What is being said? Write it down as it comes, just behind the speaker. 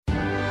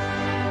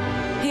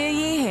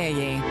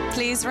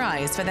Cheers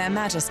rise for their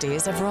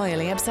majesties of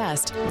Royally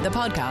Obsessed, the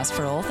podcast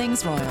for all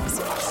things royals.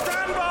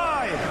 Stand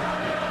by!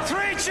 3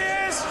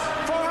 cheers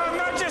for Her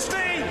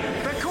Majesty,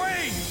 the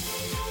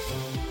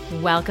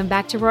Queen! Welcome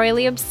back to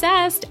Royally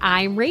Obsessed.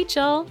 I'm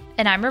Rachel.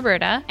 And I'm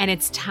Roberta. And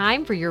it's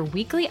time for your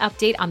weekly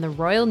update on the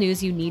royal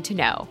news you need to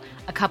know.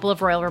 A couple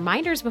of royal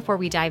reminders before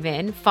we dive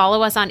in.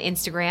 Follow us on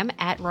Instagram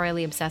at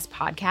Royally Obsessed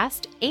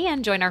Podcast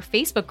and join our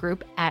Facebook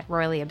group at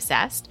Royally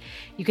Obsessed.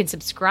 You can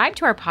subscribe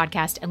to our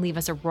podcast and leave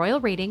us a royal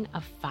rating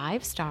of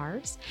 5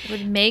 stars. It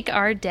would make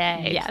our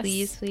day. Yes.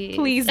 Please.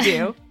 Please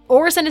do.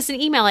 Or send us an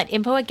email at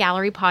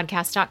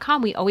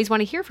info@gallerypodcast.com. We always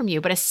want to hear from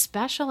you. But a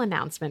special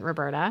announcement,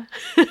 Roberta.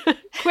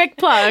 Quick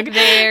plug.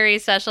 Very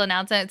special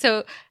announcement.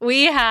 So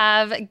we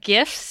have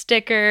gift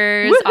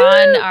stickers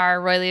Woohoo! on our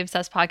Royally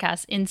Obsessed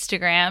Podcast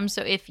Instagram.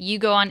 So if you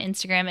go on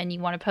Instagram and you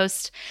want to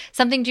post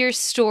something to your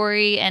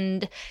story,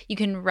 and you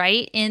can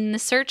write in the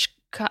search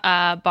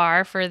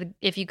bar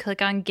if you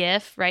click on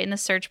GIF, right in the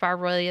search bar,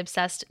 Royally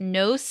Obsessed,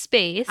 no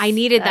space. I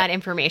needed that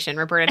information.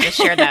 Roberta just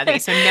shared that with me,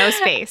 so no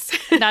space.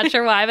 Not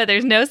sure why, but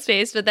there's no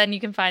space. But then you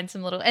can find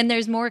some little, and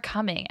there's more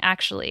coming,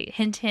 actually.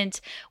 Hint,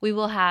 hint, we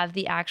will have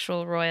the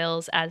actual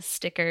royals as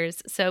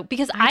stickers. So,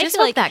 because I just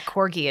feel hope like that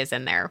corgi is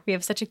in there. We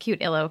have such a cute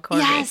Illo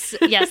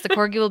corgi. Yes, the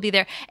corgi will be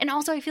there. And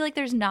also, I feel like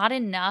there's not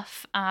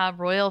enough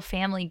royal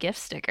family gift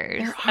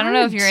stickers. I don't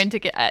know if you're into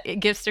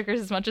gift stickers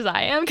as much as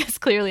I am, because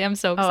clearly I'm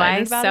so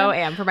excited about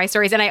it. For my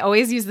stories, and I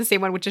always use the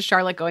same one, which is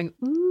Charlotte going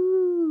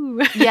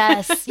ooh.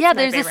 Yes, yeah.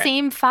 There's favorite. the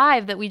same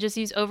 5 that we just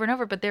use over and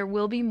over, but there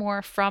will be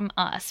more from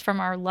us, from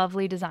our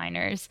lovely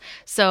designers.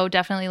 So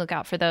definitely look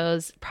out for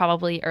those.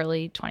 Probably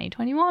early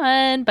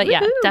 2021, but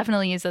yeah,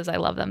 definitely use those. I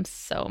love them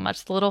so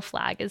much. The little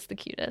flag is the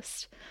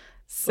cutest.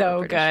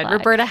 So good,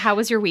 Roberta. How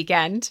was your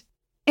weekend?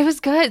 It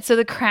was good. So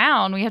the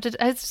crown,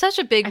 it's such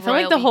a big I feel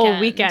like the whole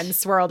weekend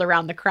swirled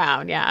around the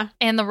crown, yeah.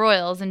 And the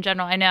royals in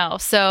general, I know.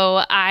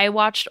 So I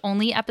watched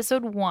only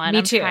episode 1.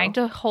 Me too. I'm trying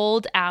to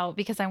hold out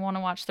because I want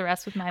to watch the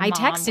rest with my mom. I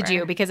texted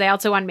you because I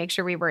also want to make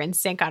sure we were in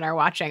sync on our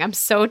watching. I'm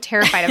so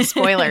terrified of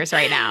spoilers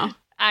right now.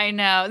 I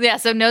know. Yeah,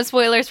 so no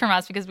spoilers from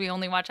us because we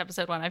only watch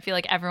episode 1. I feel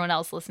like everyone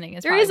else listening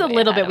is There is a probably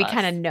little way bit. We ahead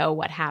kind of of us. know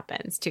what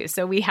happens too.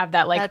 So we have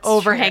that That's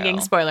overhanging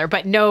true. spoiler,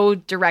 but no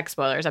direct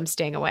spoilers. I'm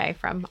staying away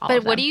from all of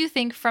them. But what do you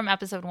think from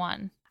episode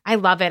 1? I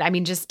love it. I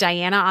mean, just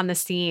Diana on the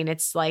scene.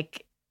 It's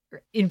like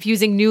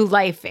infusing new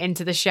life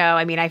into the show.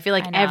 I mean, I feel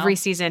like every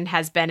season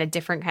has been a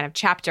different kind of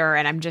chapter,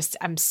 and I'm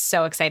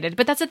so excited.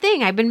 But that's the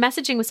thing. I've been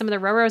messaging with some of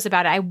the Roros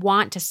about it. I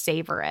want to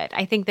savor it.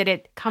 I think that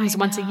it comes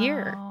once a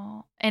year.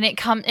 And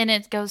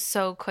it goes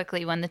so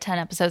quickly when the 10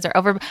 episodes are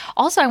over.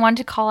 Also, I wanted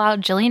to call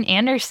out Gillian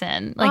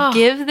Anderson.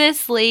 Give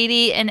this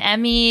lady an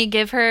Emmy,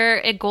 give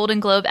her a Golden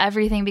Globe,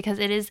 everything, because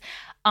it is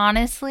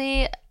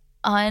honestly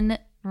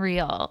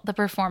unreal. The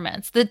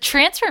performance, the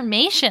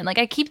transformation.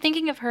 I keep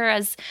thinking of her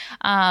as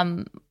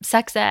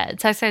sex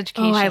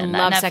education. Oh, I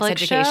love Sex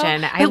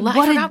Education. I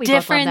forgot we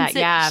both love that.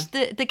 Yeah,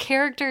 the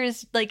character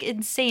is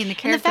insane. The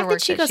character and the fact work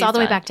that she goes all the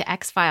way done. back to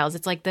X-Files.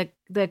 It's like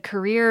the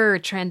career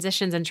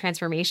transitions and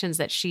transformations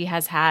that she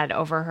has had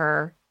over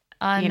her.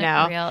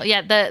 Unreal.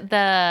 Yeah,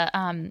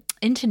 the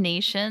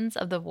intonations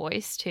of the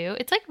voice too.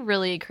 It's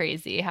really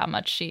crazy how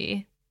much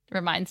she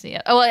reminds me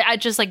of. I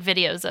just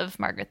videos of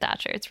Margaret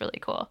Thatcher. It's really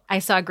cool. I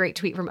saw a great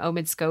tweet from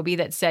Omid Scobie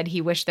that said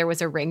he wished there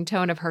was a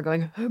ringtone of her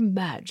going, Her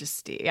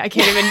Majesty. I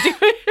can't even do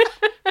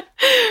it.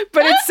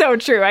 But it's so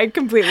true. I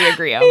completely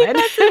agree, Omid.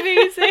 That's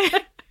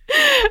amazing.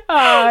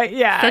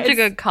 Such a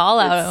good call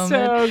out, Omid.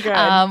 So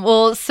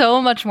good.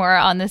 So much more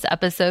on this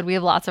episode. We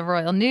have lots of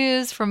royal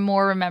news, from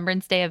more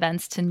Remembrance Day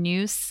events to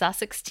new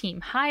Sussex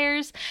team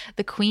hires,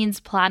 the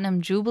Queen's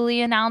Platinum Jubilee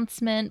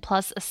announcement,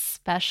 plus a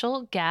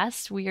special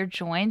guest. We are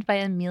joined by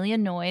Amelia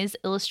Noyes,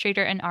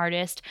 illustrator and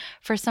artist,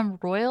 for some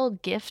royal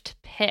gift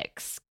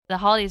picks. The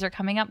holidays are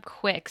coming up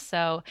quick,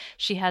 so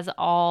she has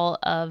all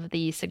of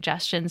the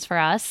suggestions for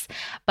us.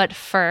 But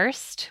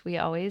first, we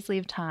always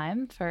leave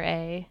time for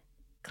a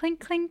clink,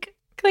 clink,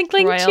 Clink,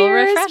 clink, royal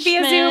cheers refreshment.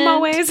 via Zoom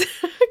always.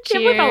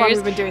 Can't believe how long Cheers.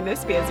 we've been doing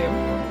this via Zoom.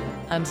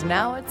 And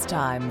now it's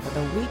time for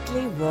the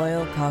weekly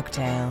royal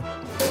cocktail.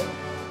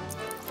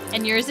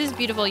 And yours is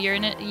beautiful.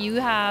 You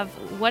have,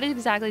 what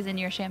exactly is in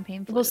your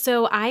champagne flute? Well,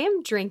 so I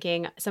am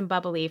drinking some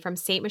bubbly from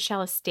St.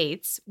 Michelle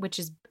Estates, which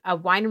is a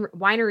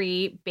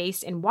winery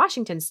based in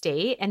Washington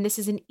State. And this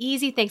is an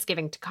easy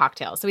Thanksgiving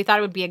cocktail. So we thought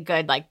it would be a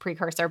good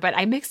precursor, but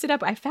I mixed it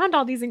up. I found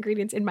all these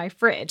ingredients in my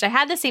fridge. I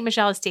had the St.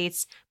 Michelle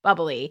Estates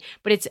bubbly,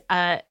 but it's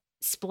a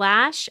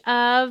splash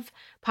of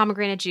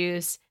pomegranate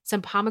juice,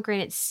 some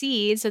pomegranate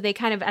seeds. So they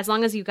kind of, as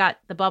long as you got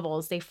the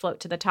bubbles, they float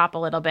to the top a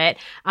little bit.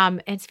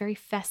 And it's very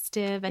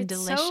festive and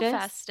delicious. So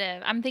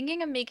festive. I'm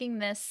thinking of making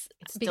this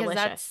because that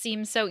delicious.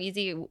 seems so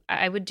easy.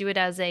 I would do it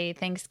as a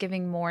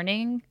Thanksgiving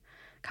morning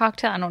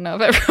cocktail. I don't know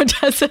if everyone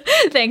does a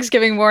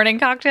Thanksgiving morning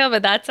cocktail,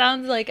 but that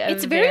sounds like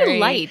it's very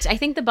light. I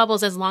think the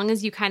bubbles, as long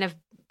as you kind of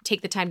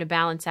take the time to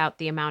balance out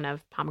the amount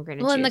of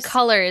pomegranate juice. And the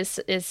color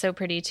is so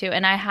pretty too.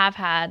 And I have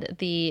had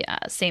the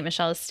St.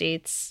 Michelle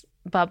Estates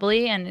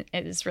bubbly, and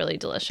it is really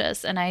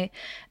delicious. And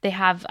they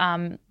have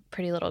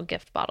pretty little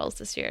gift bottles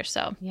this year.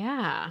 So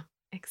Yeah.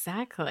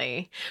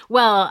 Exactly.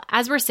 Well,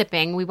 as we're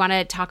sipping, we want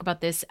to talk about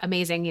this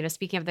amazing,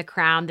 speaking of The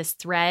Crown, this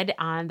thread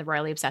on the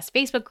Royally Obsessed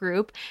Facebook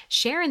group.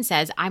 Sharon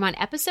says, I'm on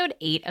episode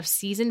 8 of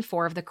season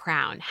 4 of The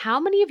Crown. How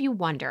many of you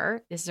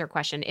wonder, this is her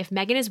question, if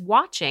Meghan is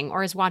watching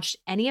or has watched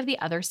any of the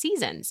other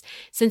seasons?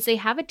 Since they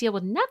have a deal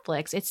with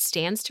Netflix, it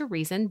stands to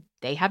reason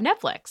they have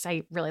Netflix.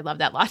 I really love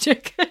that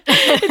logic.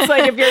 It's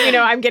like if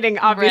you're, I'm getting,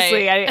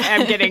 obviously, Right.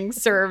 I'm getting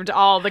served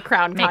all the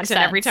Crown Makes content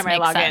every sense, time I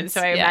makes log in. sense.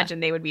 So I Yeah. imagine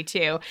they would be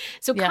too.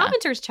 So Yeah.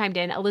 commenters chimed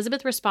in.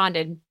 Elizabeth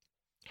responded,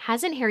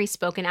 hasn't Harry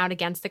spoken out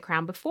against the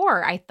Crown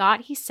before? I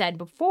thought he said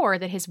before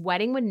that his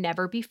wedding would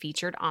never be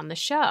featured on the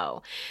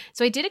show.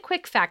 So I did a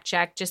quick fact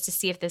check just to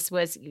see if this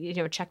was,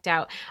 checked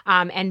out.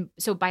 And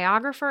so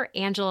biographer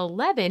Angela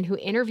Levin, who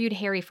interviewed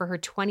Harry for her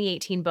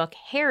 2018 book,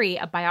 Harry,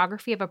 A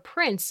Biography of a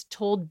Prince,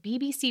 told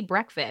BBC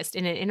Breakfast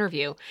in an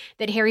interview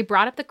that Harry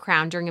brought up the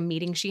Crown during a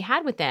meeting she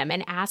had with them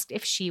and asked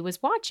if she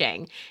was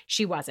watching.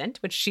 She wasn't,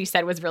 which she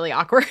said was really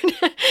awkward.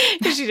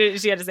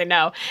 She had to say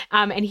no.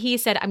 And he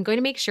said, I'm going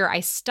to make sure I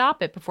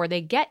stop it before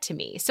they get to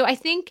me. So I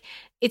think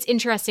it's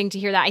interesting to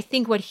hear that. I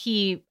think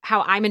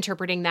how I'm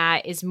interpreting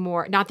that is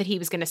more, not that he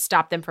was going to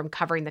stop them from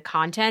covering the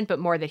content, but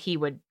more that he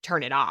would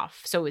turn it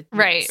off. So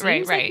Right.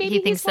 maybe He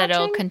thinks he's that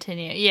it'll watching.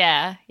 continue.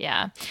 Yeah.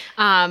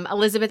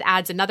 Elizabeth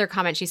adds another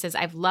comment. She says,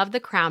 I've loved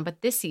The Crown,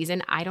 but this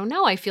season, I don't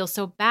know. I feel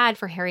so bad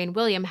for Harry and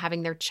William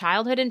having their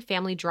childhood and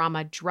family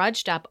drama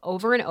drudged up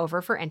over and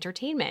over for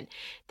entertainment.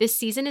 This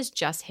season is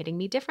just hitting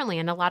me differently,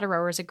 and a lot of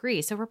rowers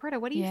agree. So, Roberta,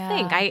 what do you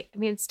think? I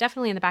mean, it's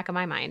definitely in the back of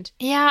my mind.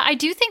 Yeah, I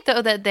do think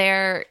though that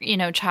their,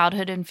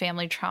 childhood and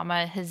family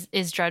trauma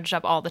is drudged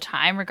up all the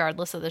time,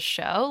 regardless of the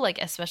show.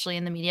 Like, especially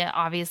in the media,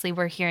 obviously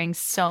we're hearing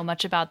so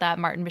much about that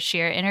Martin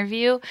Bashir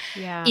interview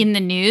in the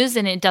news,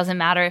 and it doesn't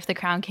matter if The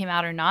Crown came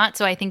out or not.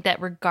 So I think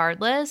that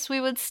regardless, we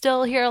would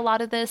still hear a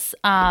lot of this.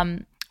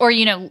 Or,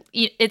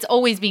 it's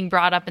always being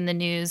brought up in the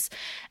news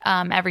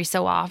every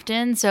so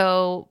often.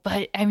 So,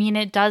 but I mean,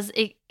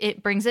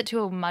 it brings it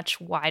to a much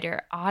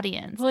wider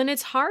audience. Well, and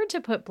it's hard to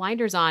put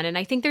blinders on. And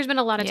I think there's been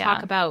a lot of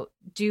talk about,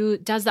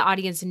 does the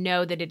audience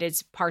know that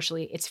it's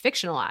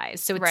fictionalized?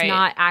 So it's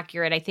not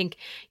accurate. I think,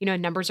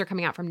 numbers are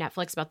coming out from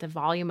Netflix about the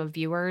volume of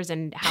viewers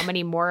and how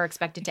many more are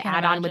expected to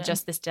add on with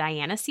just this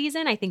Diana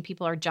season. I think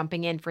people are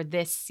jumping in for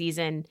this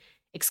season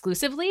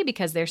exclusively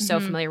because they're so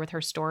familiar with her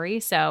story.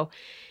 So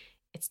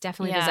it's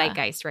definitely the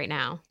zeitgeist right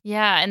now.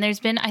 Yeah. And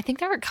I think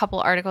there were a couple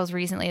articles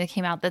recently that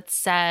came out that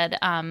said,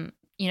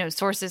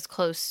 sources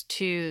close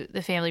to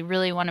the family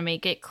really want to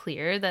make it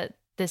clear that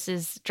this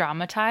is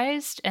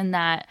dramatized and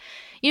that,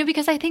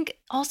 because I think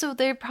also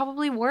they're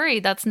probably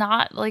worried that's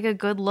not like a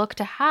good look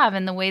to have,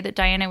 in the way that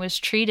Diana was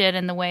treated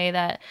and the way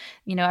that,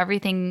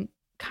 everything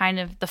kind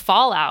of the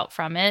fallout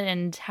from it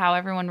and how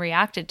everyone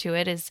reacted to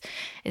it is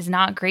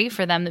not great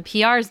for them. The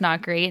PR is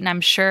not great. And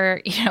I'm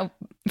sure,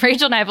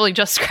 Rachel and I have only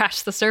just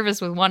scratched the surface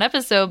with one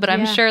episode, but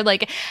I'm sure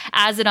like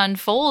as it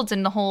unfolds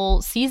in the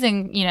whole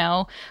season,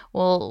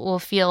 we'll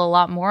feel a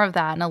lot more of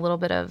that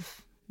and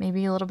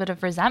maybe a little bit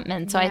of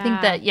resentment. So I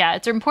think that,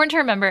 it's important to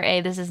remember,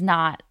 this is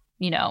not,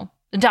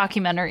 a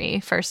documentary,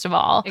 first of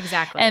all.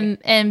 Exactly.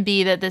 And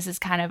B, that this is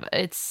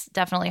it's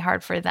definitely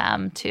hard for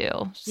them too.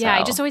 So. Yeah,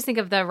 I just always think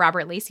of the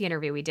Robert Lacey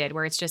interview we did,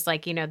 where it's just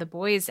like, the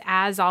boys,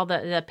 as all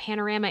the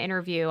panorama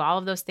interview, all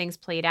of those things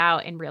played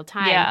out in real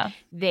time.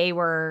 They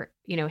were,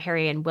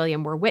 Harry and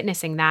William were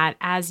witnessing that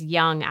as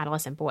young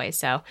adolescent boys.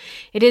 So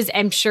it is,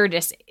 I'm sure,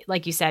 just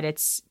like you said,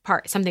 it's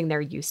something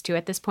they're used to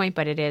at this point,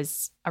 but it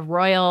is a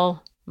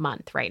royal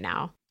month right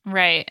now.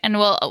 Right. And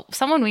well,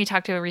 someone we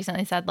talked to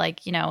recently said, like,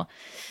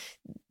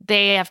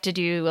 they have to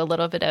do a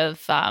little bit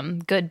of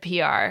good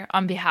PR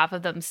on behalf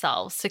of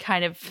themselves to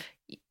kind of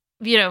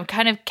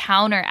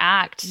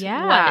counteract what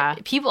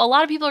a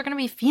lot of people are going to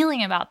be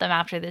feeling about them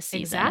after this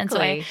season.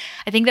 Exactly. And so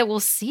I think that we'll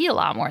see a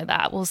lot more of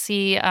that. We'll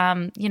see,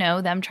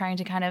 them trying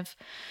to kind of.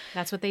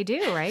 That's what they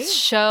do, right?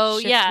 Show,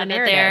 the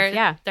narrative.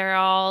 that they're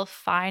all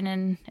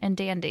fine and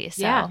dandy.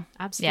 So, yeah,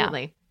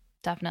 absolutely. Yeah,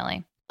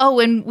 definitely. Oh,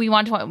 and we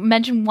want to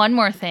mention one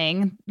more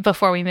thing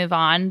before we move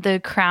on. The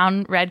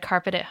Crown red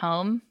carpet at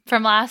home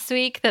from last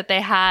week, that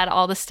they had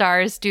all the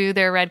stars do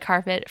their red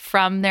carpet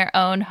from their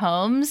own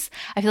homes.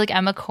 I feel like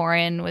Emma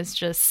Corrin was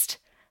just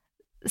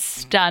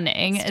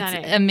stunning.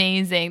 It's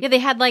amazing. Yeah, they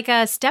had like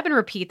a step and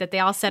repeat that they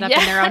all set up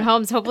in their own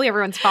homes. Hopefully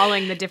everyone's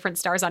following the different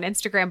stars on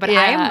Instagram. But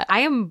I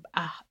am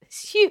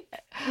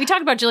we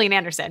talked about Gillian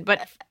Anderson,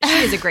 but she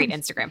is a great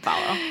Instagram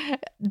follow.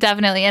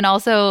 Definitely. And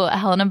also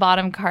Helena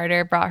Bonham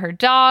Carter brought her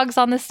dogs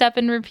on the step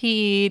and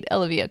repeat.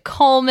 Olivia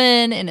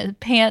Colman in a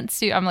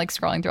pantsuit. I'm like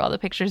scrolling through all the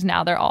pictures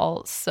now. They're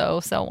all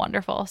so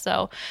wonderful.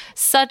 So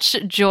such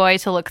joy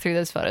to look through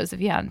those photos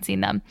if you haven't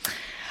seen them.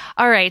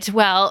 All right.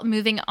 Well,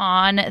 moving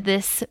on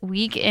this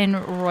week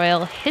in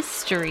royal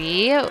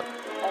history. And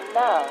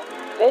now,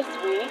 this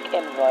week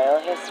in royal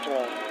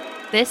history.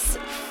 This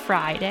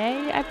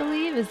Friday, I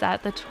believe, is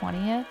that the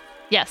 20th?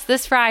 Yes,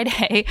 this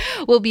Friday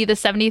will be the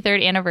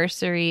 73rd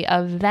anniversary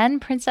of then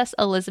Princess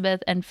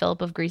Elizabeth and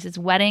Philip of Greece's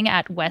wedding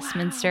at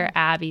Westminster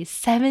Abbey.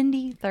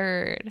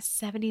 73rd.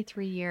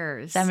 73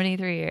 years.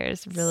 73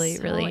 years. Really,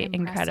 So really impressive.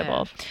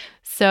 incredible.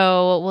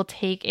 So we'll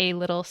take a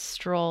little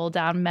stroll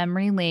down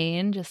memory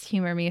lane. Just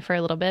humor me for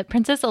a little bit.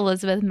 Princess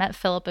Elizabeth met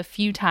Philip a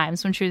few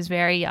times when she was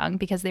very young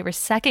because they were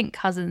second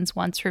cousins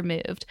once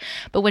removed.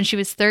 But when she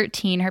was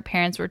 13, her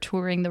parents were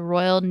touring the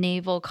Royal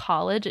Naval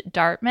College at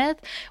Dartmouth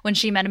when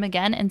she met him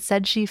again and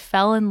said she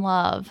fell in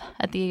love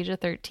at the age of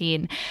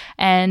 13.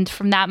 And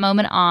from that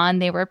moment on,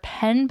 they were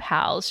pen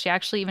pals. She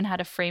actually even had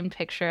a framed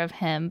picture of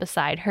him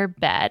beside her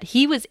bed.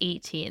 He was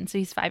 18, so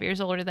he's 5 years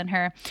older than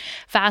her.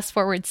 Fast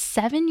forward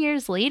 7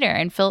 years later,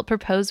 and Philip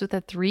proposed with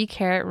a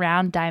 3-carat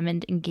round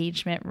diamond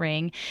engagement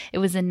ring. It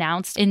was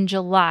announced in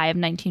July of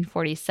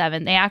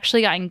 1947. They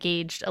actually got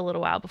engaged a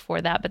little while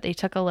before that, but they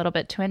took a little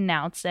bit to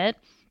announce it.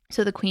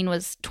 So the Queen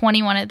was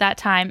 21 at that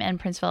time, and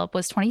Prince Philip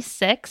was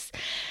 26.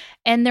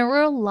 And there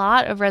were a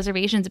lot of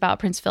reservations about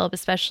Prince Philip,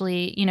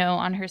 especially,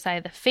 on her side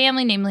of the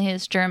family, namely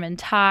his German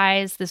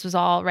ties. This was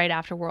all right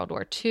after World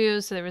War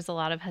II, so there was a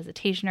lot of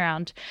hesitation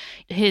around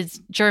his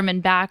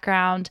German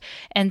background.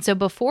 And so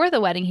before the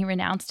wedding, he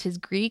renounced his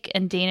Greek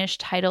and Danish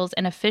titles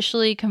and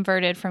officially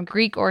converted from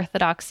Greek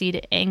Orthodoxy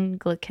to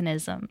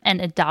Anglicanism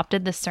and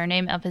adopted the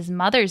surname of his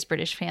mother's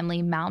British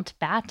family,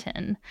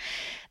 Mountbatten.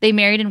 They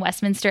married in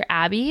Westminster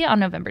Abbey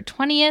on November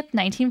 20th,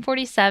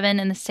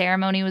 1947, and the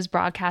ceremony was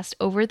broadcast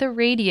over the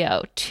radio.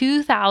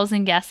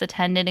 2,000 guests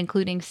attended,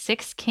 including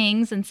 6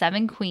 kings and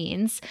 7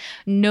 queens.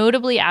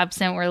 Notably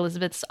absent were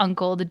Elizabeth's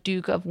uncle, the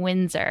Duke of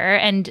Windsor,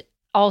 and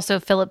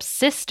also Philip's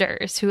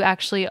sisters, who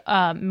actually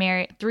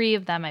married, 3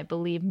 of them, I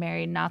believe,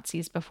 married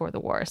Nazis before the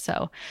war,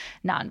 so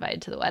not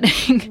invited to the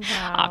wedding,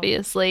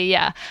 obviously,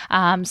 yeah.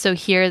 So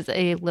here's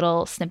a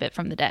little snippet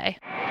from the day.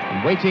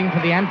 And waiting for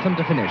the anthem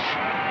to finish.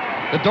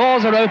 The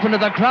doors are open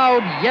and the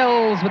crowd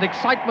yells with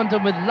excitement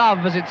and with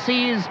love as it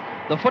sees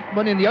the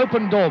footman in the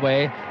open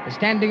doorway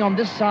standing on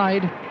this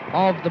side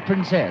of the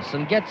princess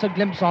and gets a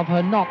glimpse of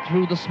her not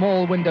through the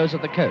small windows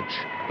of the coach,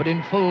 but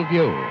in full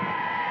view.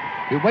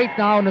 We wait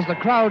now, and as the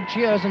crowd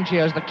cheers and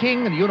cheers, the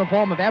king in the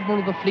uniform of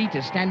Admiral of the Fleet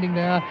is standing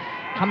there,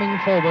 coming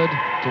forward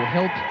to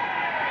help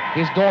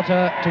his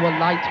daughter to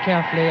alight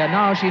carefully, and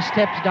now she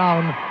steps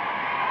down.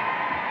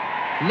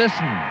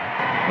 Listen.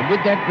 And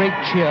with that great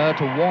cheer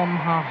to warm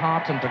her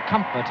heart and to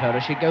comfort her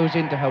as she goes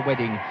into her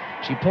wedding,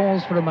 she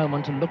paused for a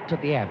moment and looked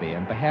at the Abbey,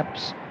 and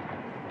perhaps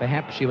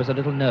she was a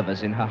little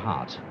nervous in her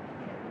heart.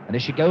 And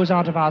as she goes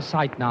out of our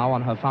sight now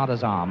on her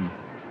father's arm,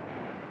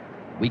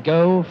 we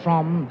go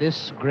from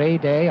this grey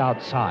day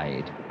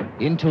outside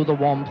into the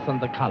warmth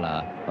and the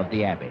colour of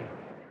the Abbey.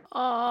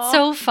 Aww.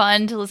 So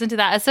fun to listen to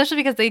that, especially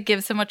because they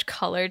give so much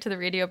color to the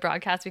radio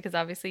broadcast, because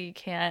obviously you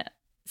can't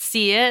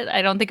see it.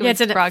 I don't think it was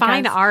it's a broadcast.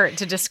 fine art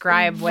to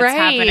describe what's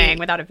happening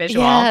without a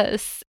visual.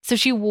 Yes. So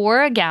she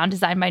wore a gown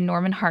designed by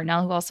Norman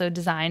Hartnell, who also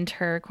designed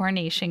her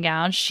coronation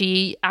gown.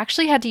 She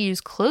actually had to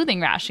use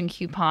clothing ration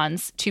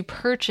coupons to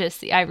purchase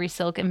the ivory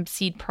silk and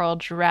seed pearl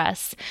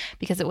dress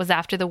because it was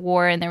after the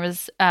war and there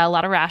was a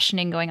lot of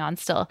rationing going on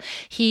still.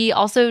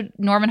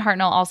 Norman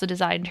Hartnell also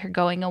designed her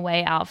going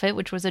away outfit,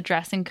 which was a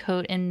dress and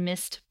coat in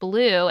mist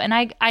blue. And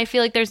I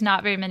feel like there's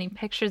not very many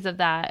pictures of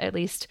that, at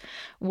least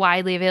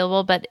widely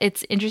available, but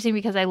it's interesting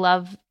because I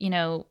love,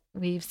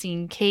 we've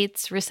seen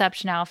Kate's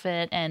reception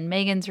outfit and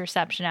Meghan's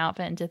reception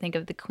outfit, and to think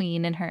of the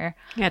Queen in her.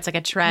 Yeah, it's like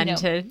a trend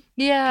to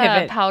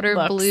pivot powder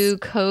looks. Blue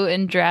coat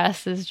and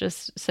dress is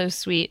just so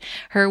sweet.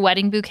 Her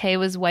wedding bouquet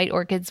was white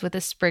orchids with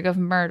a sprig of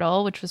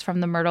myrtle, which was from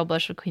the myrtle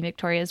bush of Queen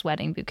Victoria's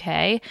wedding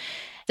bouquet.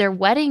 Their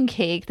wedding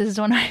cake, this is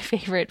one of my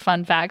favorite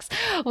fun facts,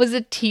 was a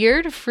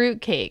tiered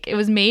fruit cake. It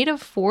was made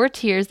of 4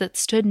 tiers that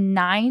stood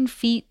 9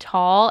 feet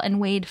tall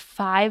and weighed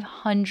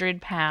 500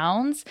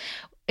 pounds.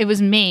 It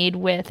was made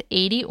with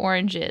 80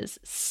 oranges,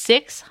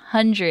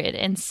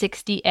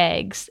 660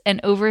 eggs, and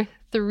over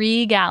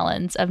 3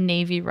 gallons of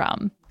navy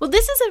rum. Well,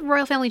 this is a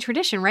royal family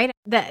tradition, right?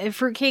 The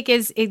fruitcake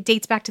it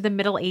dates back to the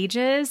Middle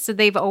Ages. So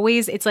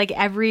it's like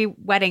every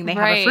wedding they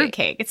have a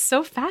fruitcake. It's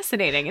so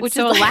fascinating. It's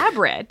so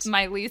elaborate.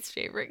 My least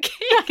favorite cake.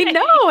 I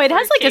know. It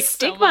has like a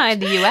stigma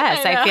in the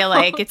U.S. I feel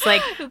like it's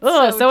like,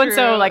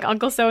 so-and-so, like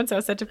Uncle so-and-so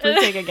sent a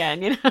fruitcake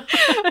again,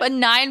 But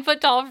 9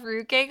 foot tall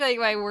fruitcake, like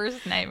my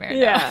worst nightmare.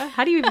 Yeah. No.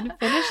 How do you even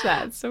finish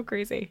that? It's so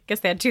crazy. Guess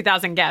they had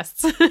 2,000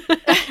 guests.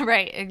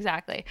 Right.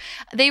 Exactly.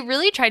 They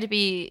really tried to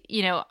be,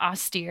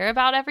 austere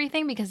about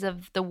everything because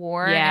of the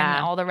war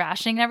and all the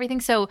rationing and everything.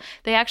 So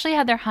they actually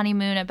had their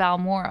honeymoon at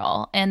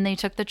Balmoral, and they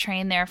took the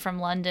train there from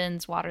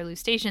London's Waterloo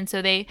Station.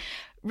 So they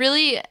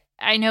really,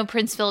 I know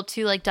Prince Philip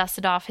too, like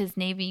dusted off his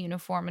Navy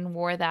uniform and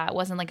wore that. It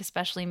wasn't like a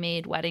specially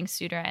made wedding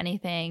suit or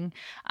anything.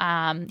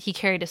 He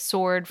carried a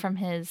sword from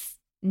his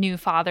new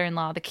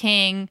father-in-law, the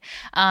king.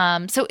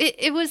 So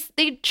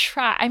they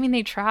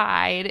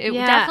tried. It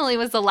definitely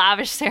was a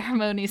lavish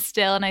ceremony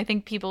still. And I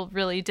think people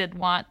really did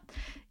want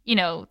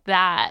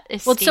that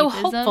escapism. Well, it's so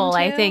hopeful, too.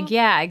 I think.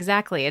 Yeah,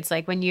 exactly. It's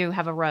like when you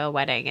have a royal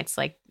wedding, it's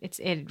like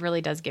it really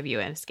does give you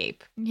an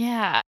escape.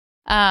 Yeah.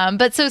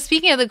 But so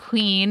speaking of the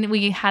Queen,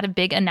 we had a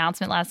big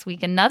announcement last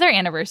week. Another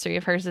anniversary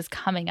of hers is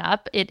coming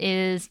up. It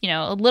is,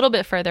 a little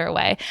bit further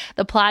away.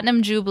 The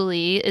Platinum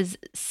Jubilee is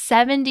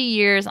 70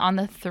 years on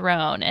the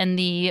throne, and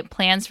the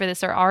plans for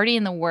this are already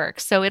in the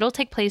works. So it'll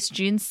take place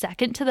June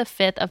 2nd to the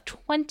 5th of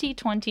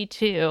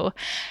 2022,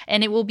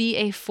 and it will be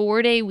a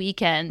 4-day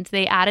weekend.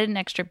 They added an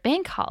extra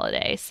bank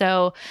holiday.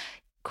 So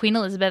Queen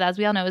Elizabeth, as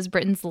we all know, is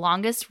Britain's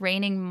longest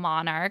reigning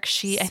monarch.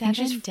 I think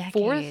she's 7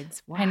 fourth.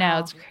 decades. Wow. I know,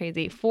 it's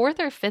crazy. 4th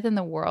or 5th in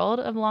the world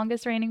of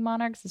longest reigning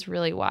monarchs is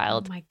really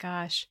wild. Oh my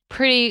gosh.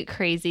 Pretty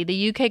crazy.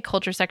 The UK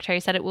Culture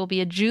Secretary said it will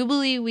be a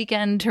Jubilee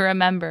weekend to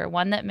remember,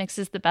 one that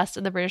mixes the best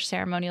of the British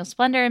ceremonial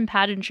splendor and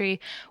pageantry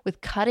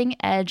with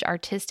cutting-edge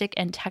artistic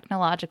and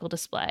technological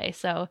display.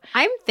 So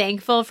I'm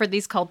thankful for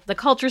the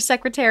Culture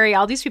Secretary,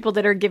 all these people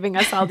that are giving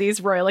us all these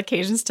royal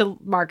occasions to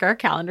mark our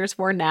calendars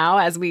for now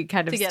as we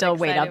kind of still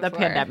wait out the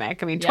pandemic.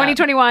 I mean,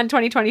 2021,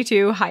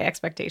 2022, high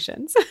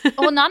expectations.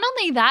 Well, not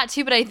only that,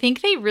 too, but I think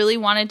they really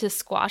wanted to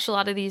squash a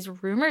lot of these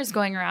rumors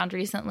going around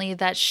recently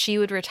that she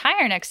would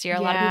retire next year.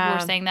 A lot of people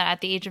were saying that at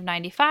the age of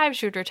 95,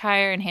 she would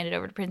retire and hand it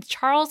over to Prince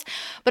Charles.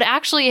 But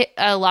actually,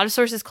 a lot of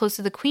sources close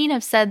to the Queen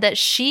have said that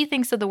she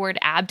thinks of the word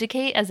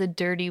abdicate as a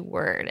dirty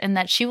word and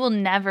that she will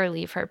never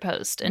leave her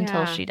post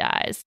until she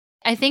dies.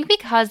 I think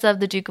because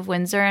of the Duke of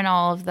Windsor and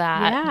all of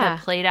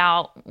that played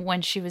out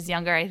when she was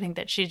younger, I think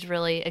that she's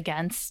really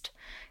against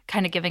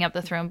kind of giving up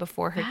the throne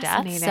before her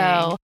death.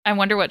 So I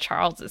wonder what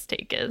Charles's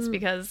take is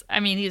because, I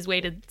mean, he's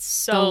waited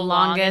so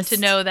long to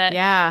know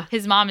that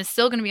his mom is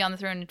still going to be on the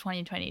throne in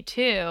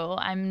 2022.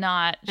 I'm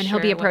not sure. And he'll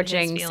be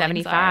approaching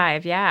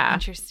 75. Yeah.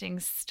 Interesting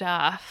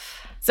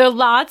stuff. So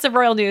lots of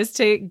royal news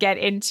to get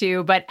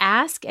into, but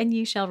ask and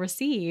you shall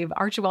receive.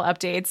 Archibald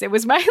updates. It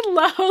was my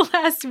low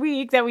last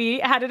week that we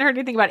hadn't heard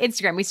anything about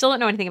Instagram. We still don't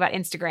know anything about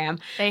Instagram.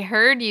 They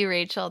heard you,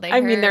 Rachel. I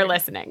mean, they're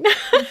listening.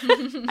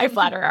 I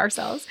flatter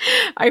ourselves.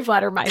 I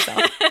flatter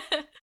myself.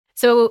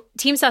 So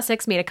Team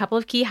Sussex made a couple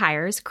of key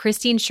hires.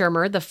 Christine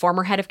Schirmer, the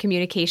former head of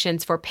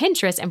communications for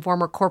Pinterest and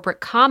former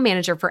corporate comm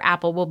manager for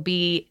Apple, will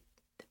be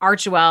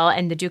Archewell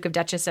and the Duke of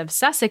Duchess of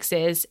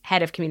Sussex's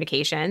head of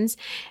communications.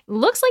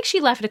 Looks like she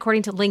left,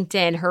 according to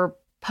LinkedIn, her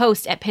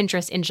post at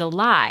Pinterest in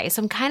July.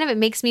 So it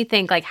makes me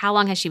think, like, how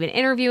long has she been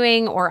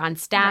interviewing or on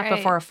staff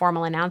before a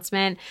formal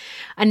announcement?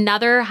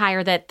 Another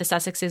hire that the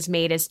Sussexes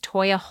made is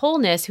Toya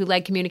Holness, who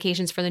led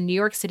communications for the New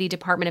York City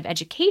Department of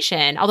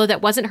Education, although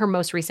that wasn't her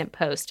most recent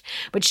post,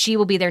 but she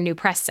will be their new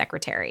press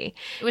secretary.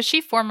 Was she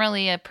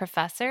formerly a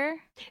professor?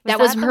 That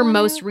was her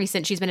most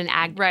recent. She's been an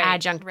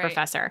adjunct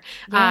professor.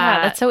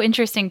 Yeah, that's so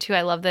interesting, too.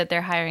 I love that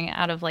they're hiring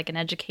out of, like, an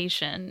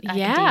education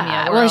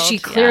academia world. Well, she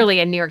clearly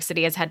in New York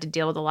City has had to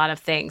deal with a lot of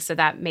things, so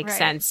that makes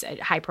sense at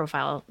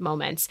high-profile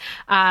moments.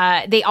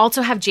 They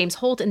also have James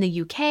Holt in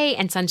the UK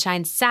and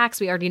Sunshine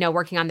Sachs, we already know,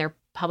 working on their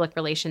public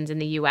relations in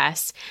the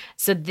US.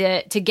 So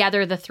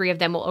together, the three of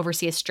them will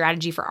oversee a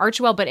strategy for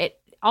Archewell, but it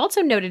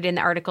also noted in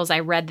the articles I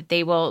read that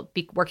they will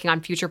be working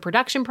on future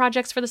production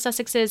projects for the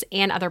Sussexes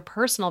and other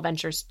personal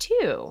ventures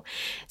too.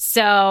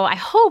 So I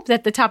hope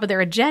that the top of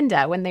their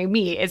agenda when they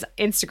meet is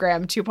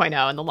Instagram 2.0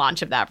 and the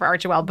launch of that for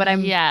Archewell, but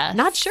I'm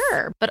not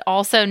sure. But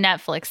also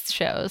Netflix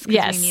shows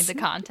because we need the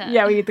content.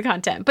 Yeah, we need the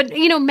content. But,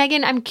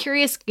 Meghan, I'm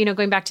curious,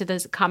 going back to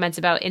those comments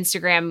about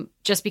Instagram,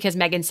 just because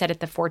Meghan said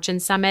at the Fortune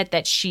Summit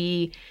that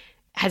she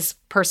has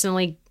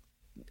personally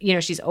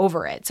she's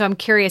over it. So I'm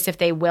curious if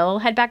they will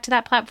head back to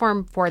that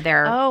platform for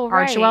their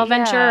Archewell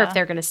venture, or if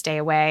they're going to stay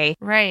away.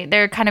 Right.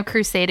 Their kind of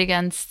crusade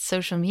against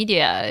social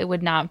media. It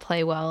would not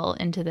play well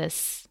into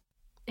this,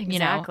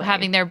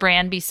 having their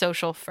brand be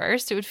social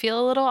first. It would feel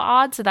a little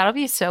odd. So that'll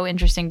be so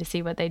interesting to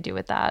see what they do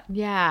with that.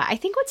 Yeah. I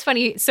think what's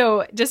funny,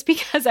 so just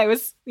because I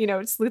was,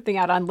 sleuthing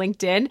out on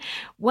LinkedIn,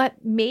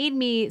 what made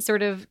me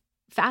sort of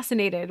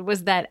fascinated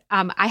was that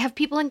I have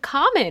people in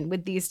common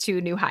with these two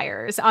new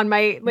hires on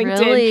my LinkedIn.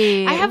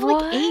 Really? I have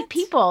like 8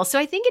 people. So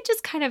I think it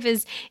just kind of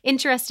is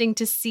interesting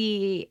to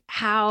see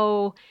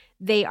how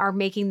they are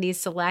making these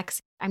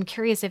selects. I'm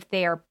curious if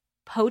they are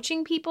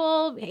poaching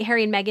people,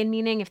 Harry and Meghan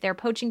meaning, if they're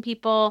poaching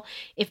people,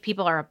 if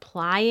people are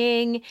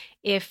applying,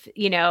 if,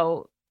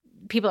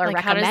 people are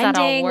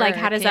recommending,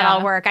 how does that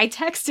all work? I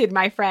texted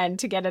my friend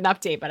to get an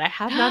update, but I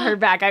have not heard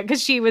back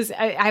because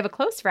I have a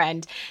close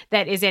friend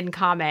that is in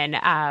common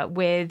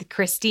with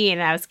Christine,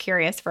 and I was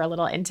curious for a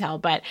little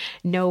intel, but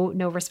no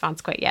response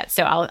quite yet.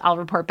 So I'll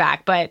report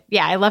back. But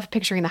yeah, I love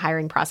picturing the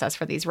hiring process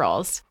for these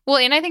roles. Well,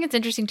 and I think it's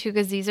interesting too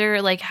because these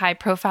are like high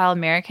profile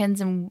Americans,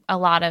 and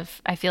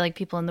I feel like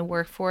people in the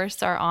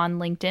workforce are on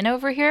LinkedIn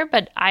over here.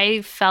 But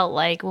I felt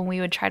like when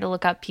we would try to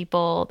look up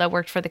people that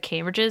worked for the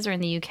Cambridges or in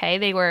the UK,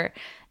 they were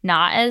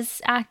not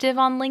as active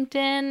on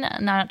LinkedIn.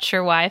 I'm not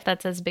sure why, if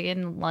that's as big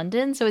in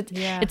London. So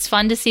it's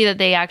fun to see that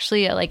they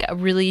actually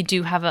really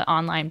do have an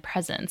online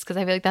presence, because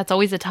I feel like that's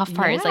always a tough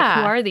part. It's like,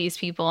 who are these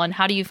people and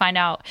how do you find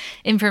out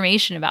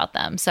information about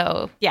them?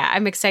 So yeah,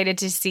 I'm excited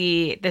to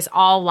see this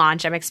all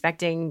launch. I'm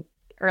expecting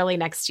early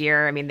next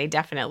year. I mean, they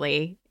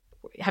definitely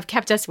have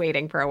kept us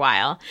waiting for a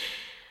while.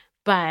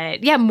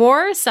 But yeah,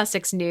 more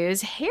Sussex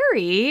news.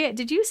 Harry,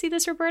 did you see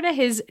this, Roberta?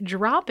 His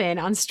drop-in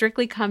on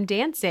Strictly Come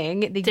Dancing.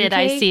 Did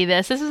I see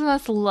this? This is the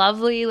most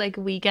lovely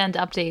weekend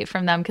update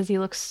from them because he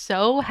looks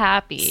so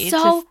happy.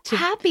 So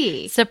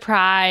happy.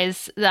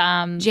 Surprise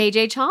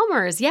JJ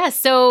Chalmers. Yes.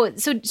 So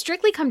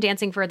Strictly Come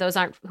Dancing, for those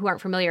who aren't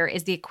familiar,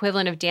 is the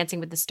equivalent of Dancing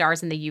with the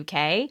Stars in the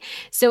UK.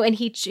 So, and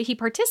he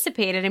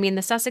participated. I mean,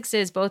 the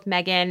Sussexes, both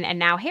Meghan and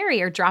now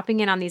Harry, are dropping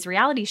in on these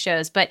reality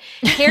shows. But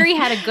Harry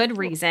had a good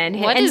reason.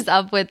 What is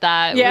up with that?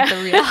 With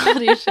the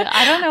reality show.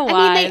 I don't know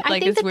why. I mean, I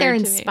think that they're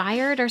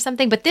inspired or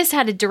something, but this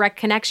had a direct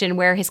connection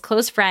where his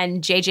close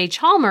friend JJ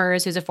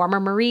Chalmers, who's a former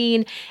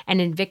Marine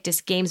and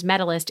Invictus Games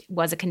medalist,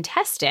 was a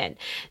contestant.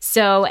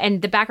 So,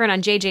 and the background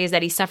on JJ is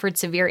that he suffered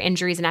severe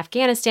injuries in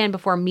Afghanistan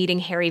before meeting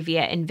Harry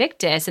via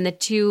Invictus, and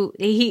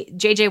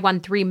JJ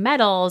won 3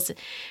 medals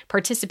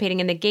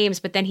participating in the games,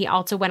 but then he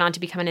also went on to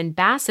become an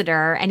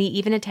ambassador, and he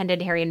even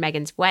attended Harry and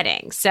Meghan's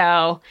wedding.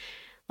 So,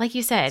 like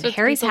you said, so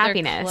Harry's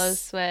happiness.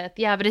 Close with.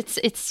 Yeah, but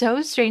it's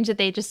so strange that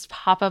they just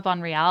pop up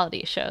on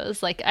reality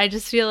shows. Like, I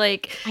just feel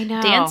like I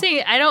know.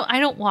 Dancing. I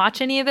don't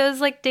watch any of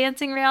those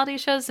dancing reality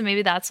shows, so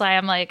maybe that's why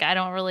I'm I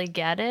don't really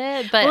get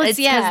it. But it's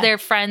because their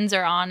friends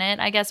are on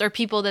it, I guess, or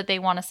people that they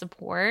want to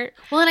support.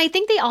 Well, and I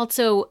think they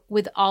also,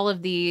 with all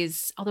of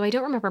these, although I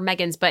don't remember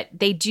Meghan's, but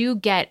they do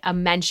get a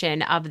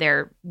mention of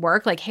their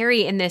work. Like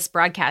Harry in this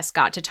broadcast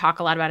got to talk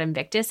a lot about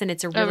Invictus, and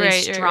it's a really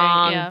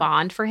strong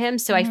bond for him.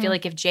 So I feel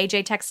like if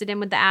JJ texted him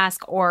with the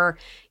ask, or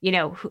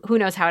who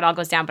knows how it all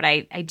goes down, but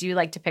I do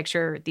like to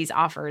picture these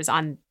offers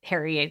on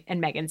Harry and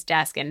Meghan's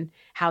desk and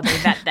how they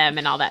vet them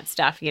and all that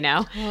stuff.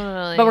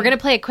 Totally. But we're gonna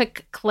play a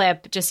quick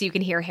clip just so you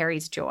can hear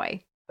Harry's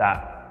joy.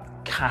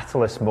 That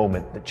catalyst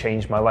moment that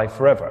changed my life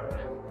forever,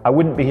 I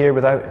wouldn't be here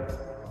without him.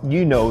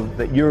 You know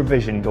that your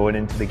vision going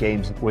into the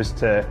games was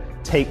to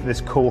take this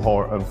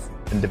cohort of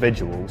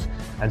individuals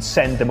and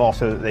send them off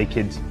so that they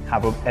could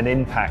have an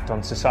impact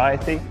on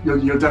society.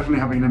 You're definitely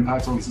having an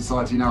impact on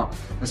society now,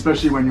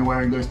 especially when you're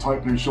wearing those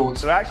tight blue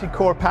shorts. They're actually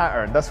core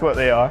pattern, that's what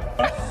they are.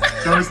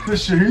 Those the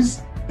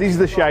shoes. These are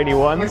the shiny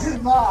ones. Look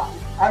at that.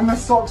 And the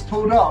socks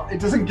pulled up.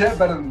 It doesn't get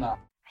better than that.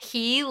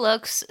 He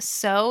looks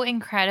so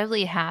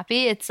incredibly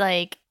happy. It's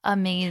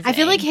amazing. I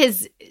feel like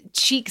his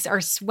cheeks are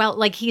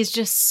he's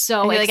just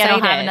so excited. I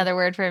don't have another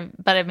word for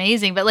but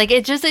amazing, but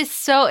it just is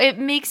so, it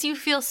makes you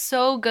feel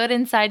so good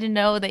inside to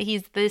know that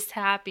he's this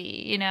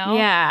happy,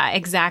 Yeah,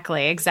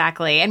 exactly.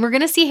 And we're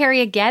going to see Harry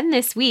again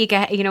this week.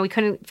 We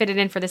couldn't fit it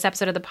in for this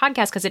episode of the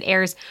podcast because it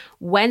airs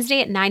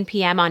Wednesday at 9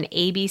 p.m. on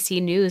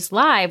ABC News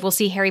Live. We'll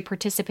see Harry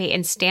participate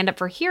in Stand Up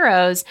for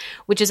Heroes,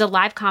 which is a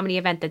live comedy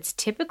event that's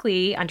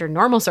typically, under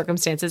normal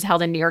circumstances,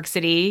 held in New York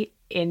City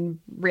in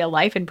real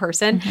life, in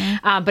person.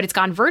 But it's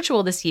gone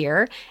virtual this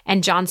year.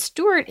 And Jon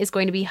Stewart is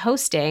going to be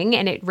hosting,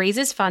 and it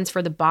raises funds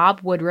for the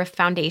Bob Woodruff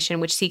Foundation,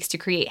 which seeks to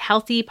create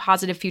healthy,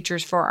 positive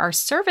futures for our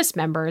service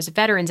members,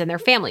 veterans, and their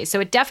families. So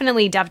it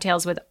definitely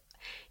dovetails with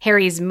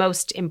Harry's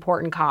most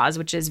important cause,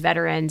 which is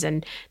veterans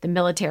and the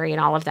military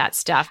and all of that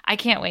stuff. I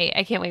can't wait.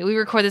 We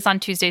record this on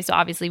Tuesday, so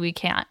obviously we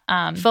can't.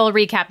 Full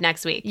recap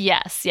next week.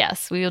 Yes.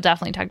 We will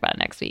definitely talk about it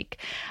next week.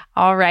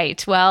 All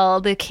right.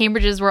 Well, the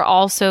Cambridges were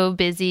also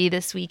busy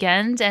this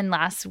weekend and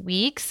last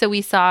week. So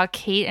we saw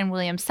Kate and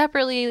William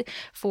separately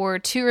for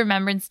 2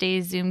 Remembrance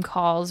Day Zoom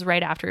calls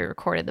right after we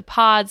recorded the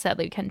pod.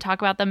 Sadly, we couldn't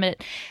talk about them.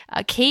 But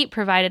Kate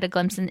provided a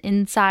glimpse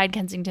inside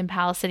Kensington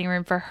Palace sitting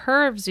room for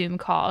her Zoom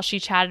call. She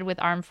chatted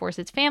with armed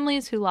forces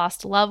families who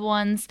lost loved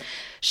ones.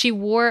 She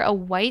wore a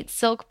white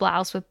silk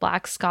blouse with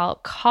black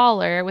scallop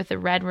collar with a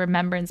red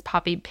Remembrance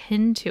poppy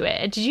pinned to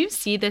it. Did you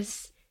see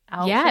this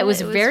outfit? Yeah, it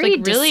was very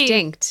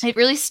distinct. It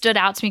really stood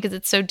out to me because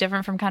it's so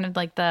different from kind of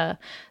the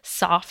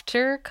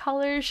softer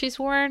colors she's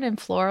worn and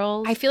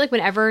florals. I feel like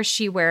whenever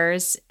she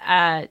wears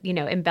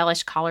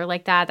embellished collar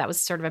like that was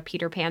sort of a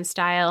Peter Pan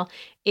style.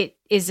 It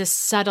is a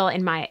subtle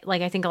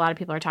I think a lot of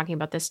people are talking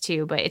about this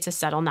too, but it's a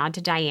subtle nod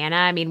to Diana.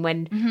 I mean,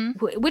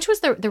 which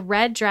was the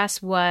red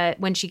dress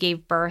when she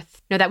gave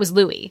birth? No, that was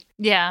Louis.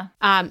 Yeah.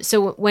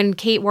 So when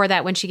Kate wore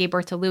that when she gave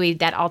birth to Louis,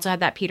 that also had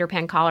that Peter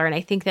Pan collar. And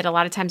I think that a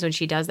lot of times when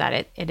she does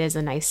that, it is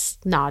a nice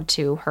nod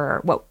to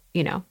her,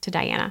 to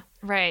Diana.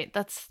 Right.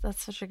 That's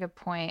such a good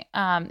point.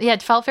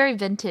 It felt very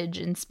vintage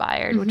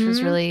inspired, which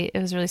was really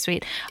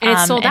sweet. And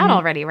it's sold out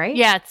already, right?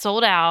 Yeah, it's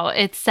sold out.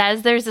 It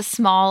says there's a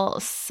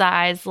small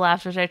size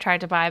left, which I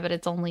tried to buy, but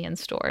it's only in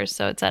stores.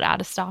 So it's out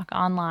of stock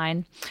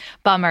online.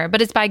 Bummer.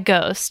 But it's by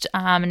Ghost,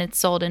 and it's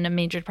sold in a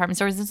major department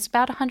stores. It's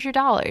about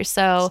 $100.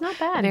 So it's not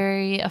bad.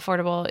 Very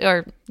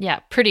affordable,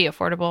 pretty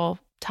affordable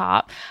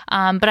top.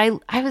 But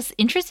I was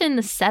interested in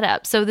the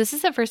setup. So this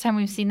is the first time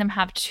we've seen them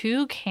have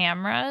 2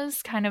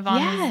 cameras kind of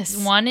on. Yes.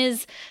 One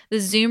is the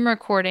Zoom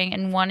recording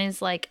and one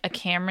is a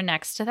camera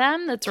next to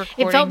them that's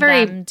recording. It felt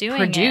very them doing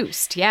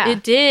produced. It. Yeah,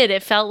 it did.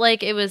 It felt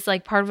like it was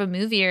part of a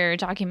movie or a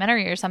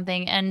documentary or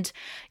something. And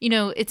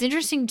it's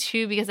interesting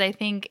too because I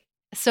think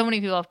so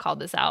many people have called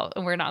this out,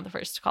 and we're not the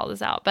first to call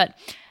this out, but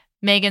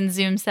Meghan's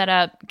Zoom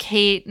setup,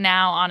 Kate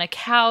now on a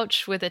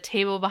couch with a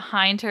table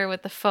behind her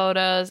with the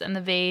photos and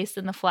the vase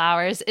and the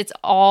flowers. It's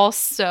all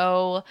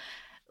so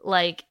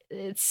like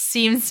it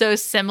seems so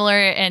similar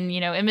and,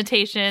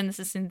 imitation. This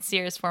is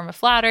sincerest form of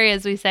flattery,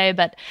 as we say.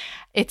 But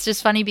it's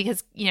just funny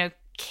because,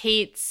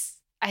 Kate's,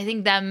 I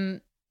think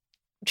them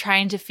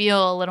trying to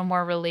feel a little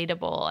more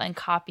relatable and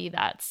copy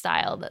that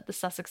style that the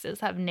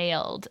Sussexes have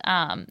nailed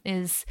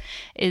is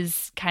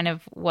kind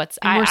of what's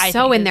we're I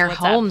so think in is their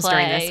what's at homes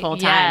during play. this whole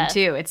time Yeah.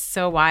 too. It's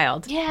so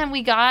wild. Yeah, and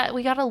we got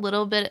a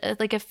little bit,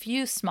 like a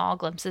few small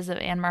glimpses of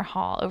Anmar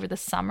Hall over the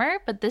summer,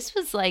 but this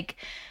was like,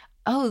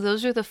 oh,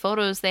 those are the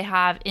photos they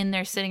have in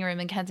their sitting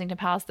room in Kensington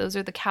Palace. Those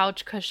are the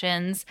couch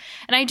cushions.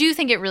 And I do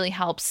think it really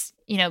helps,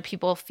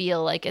 people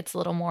feel like it's a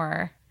little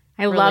more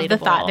I love the relatable.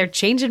 thought. They're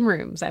changing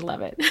rooms. I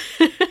love it.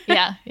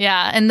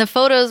 Yeah. And the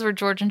photos were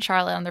George and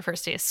Charlotte on their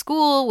first day of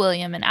school,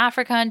 William in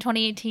Africa in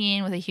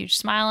 2018 with a huge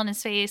smile on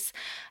his face,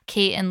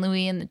 Kate and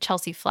Louis in the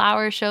Chelsea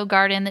Flower Show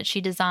garden that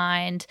she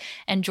designed,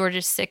 and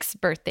George's 6th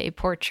birthday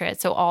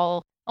portrait. So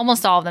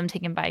almost all of them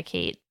taken by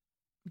Kate,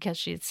 because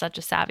she's such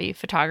a savvy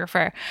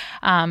photographer.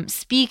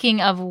 Speaking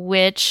of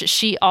which,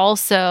 she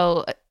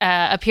also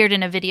appeared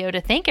in a video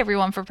to thank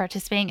everyone for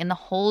participating in the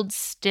Hold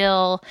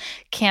Still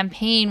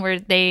campaign, where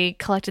they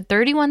collected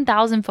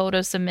 31,000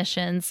 photo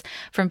submissions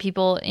from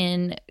people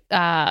in,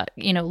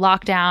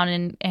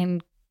 lockdown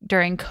and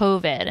during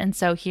COVID. And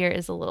so here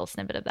is a little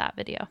snippet of that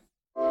video.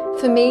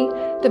 For me,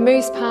 the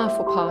most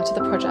powerful part of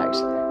the project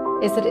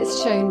is that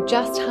it's shown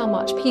just how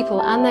much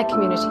people and their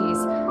communities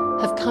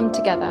have come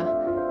together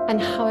and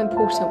how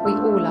important we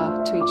all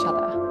are to each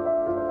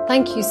other.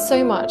 Thank you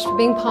so much for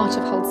being part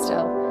of Hold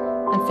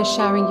Still and for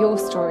sharing your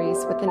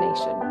stories with the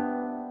nation.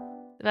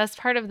 The best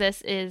part of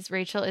this is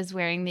Rachel is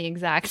wearing the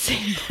exact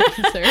same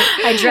blazer.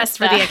 I dressed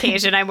for the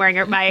occasion. I'm wearing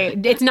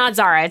it's not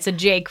Zara, it's a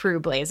J. Crew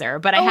blazer,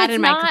 but I had it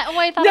in my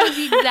I thought it was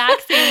the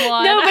exact same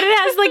one. No, but it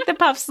has like the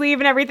puff sleeve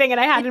and everything,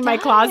 and I had it in my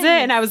closet,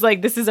 and I was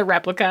like, this is a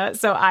replica,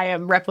 so I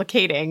am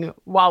replicating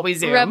while we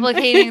Zoom.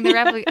 Replicating the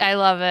replica. I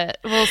love it.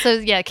 Well, so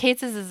yeah,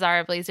 Kate's is a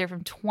Zara blazer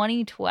from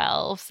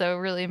 2012, so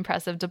really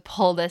impressive to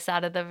pull this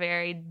out of the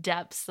very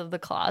depths of the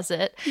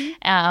closet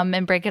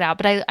and break it out.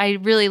 But I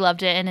really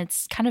loved it, and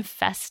it's kind of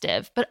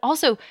festive. But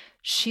also,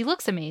 she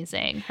looks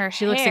amazing.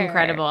 She looks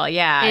incredible.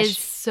 Yeah, is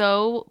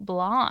so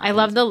blonde. I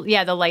love the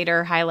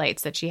lighter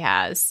highlights that she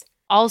has.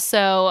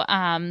 Also,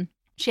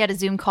 she had a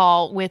Zoom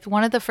call with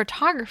one of the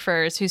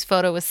photographers whose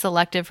photo was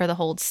selected for the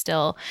Hold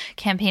Still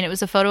campaign. It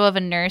was a photo of a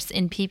nurse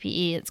in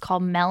PPE. It's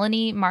called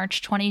Melanie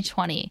March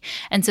 2020.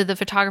 And so the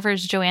photographer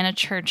is Joanna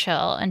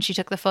Churchill, and she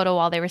took the photo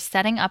while they were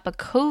setting up a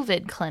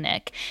COVID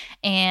clinic.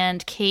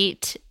 And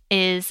Kate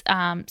is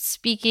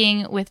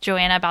speaking with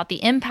Joanna about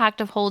the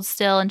impact of Hold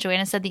Still, and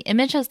Joanna said the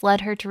image has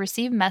led her to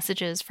receive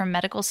messages from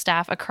medical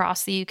staff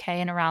across the UK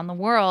and around the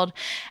world,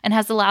 and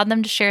has allowed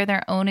them to share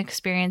their own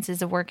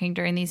experiences of working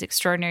during these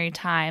extraordinary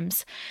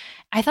times.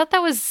 I thought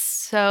that was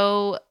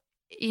so,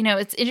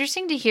 it's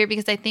interesting to hear,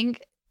 because I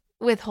think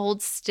with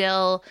Hold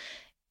Still,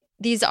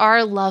 these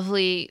are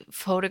lovely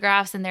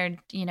photographs, and they're,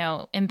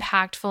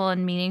 impactful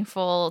and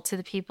meaningful to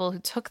the people who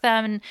took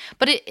them.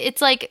 But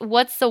it's like,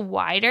 what's the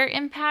wider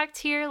impact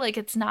here? Like,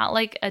 it's not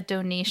like a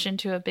donation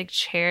to a big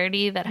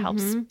charity that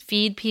helps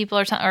feed people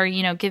or something,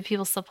 or, give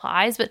people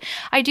supplies. But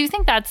I do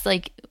think that's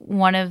like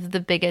one of the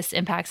biggest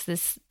impacts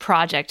this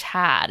project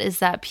had, is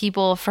that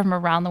people from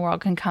around the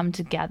world can come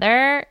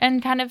together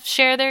and kind of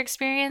share their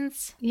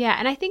experience. Yeah.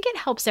 And I think it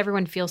helps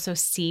everyone feel so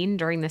seen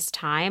during this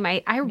time.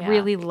 I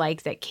really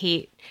like that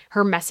Kate,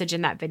 her message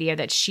in that video,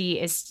 that she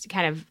is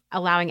kind of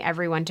allowing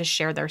everyone to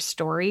share their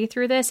story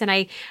through this. And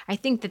I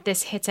think that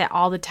this hits at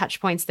all the touch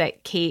points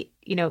that Kate,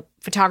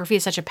 photography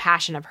is such a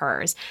passion of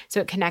hers. So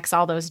it connects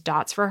all those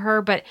dots for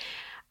her. But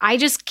I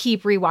just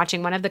keep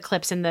rewatching. One of the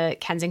clips in the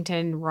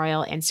Kensington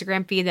Royal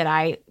Instagram feed that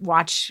I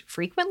watch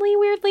frequently,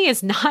 weirdly,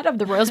 is not of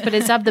the royals, but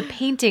is of the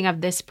painting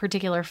of this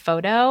particular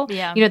photo.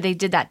 Yeah. They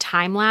did that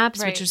time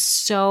lapse, which was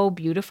so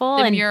beautiful.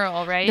 The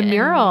mural, right? The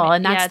mural.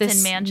 And that's it's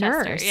this in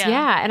Manchester. nurse.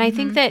 Yeah. And I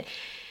think that,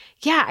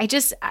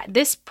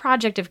 this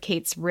project of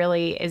Kate's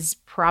really is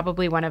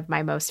probably one of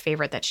my most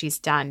favorite that she's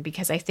done,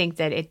 because I think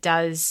that it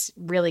does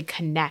really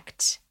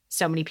connect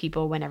so many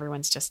people when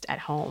everyone's just at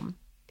home.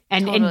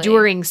 And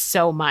enduring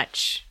so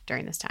much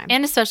during this time.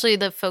 And especially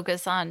the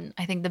focus on,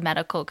 I think, the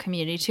medical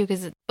community too,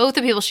 because both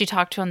the people she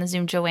talked to on the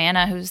Zoom,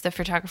 Joanna, who's the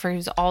photographer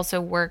who's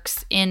also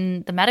works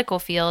in the medical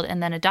field,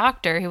 and then a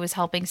doctor who was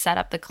helping set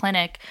up the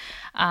clinic.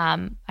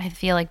 I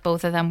feel like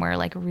both of them were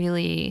like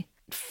really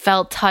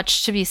felt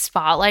touched to be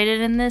spotlighted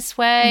in this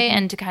way,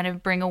 and to kind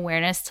of bring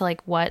awareness to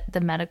like what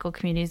the medical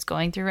community is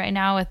going through right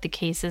now with the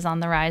cases on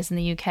the rise in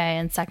the UK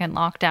and second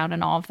lockdown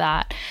and all of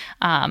that.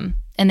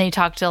 And they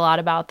talked a lot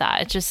about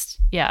that. It just,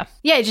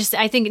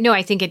 I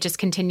think it just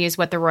continues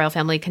what the royal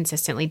family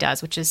consistently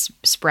does, which is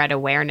spread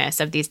awareness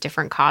of these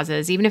different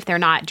causes. Even if they're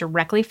not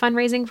directly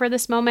fundraising for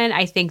this moment,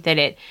 I think that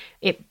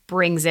it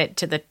brings it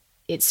to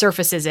it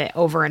surfaces it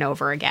over and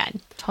over again.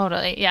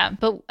 Totally. Yeah.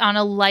 But on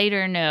a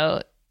lighter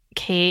note,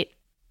 Kate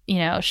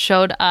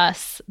showed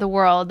us, the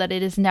world, that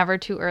it is never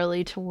too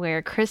early to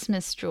wear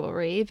Christmas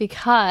jewelry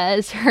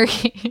because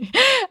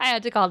I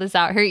had to call this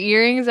out. Her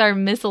earrings are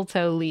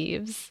mistletoe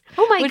leaves.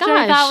 Oh my which gosh.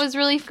 I thought was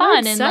really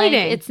fun. And like,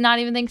 it's not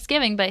even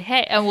Thanksgiving, but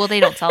hey, well, they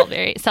don't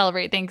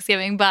celebrate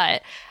Thanksgiving,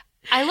 but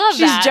I love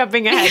She's that.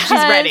 jumping ahead. She's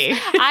ready.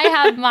 I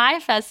have my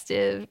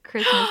festive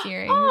Christmas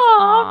earrings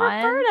on.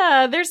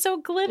 Roberta, they're so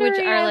glittery. Which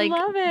are like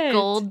love it.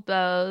 gold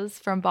bows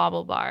from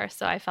Bauble Bar.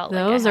 So I felt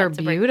like those I had are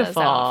to beautiful break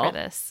those out for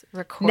this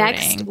recording.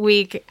 Next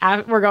week,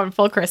 we're going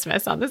full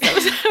Christmas on this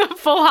episode.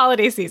 Full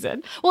holiday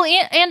season. Well,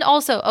 and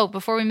also,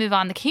 before we move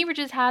on, the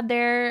Cambridges had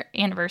their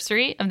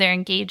anniversary of their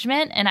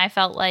engagement, and I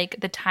felt like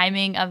the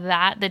timing of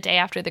that, the day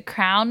after the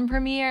Crown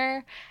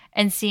premiere,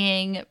 and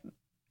seeing,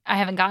 I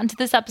haven't gotten to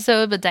this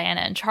episode, but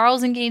Diana and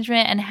Charles'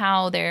 engagement and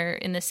how they're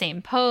in the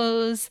same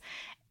pose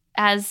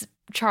as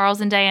Charles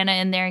and Diana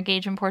in their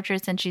engagement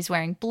portraits, and she's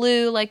wearing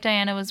blue like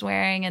Diana was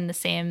wearing, and the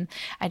same.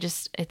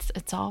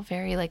 It's all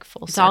very like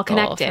full circle all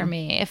connected for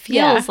me. It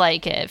feels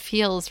like it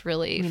feels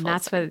really. Full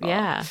that's circle.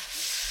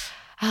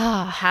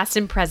 Past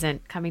and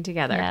present coming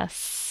together.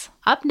 Yes.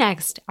 Up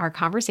next, our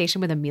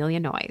conversation with Amelia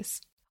Noyes.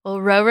 Well,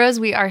 Rose,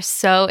 we are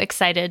so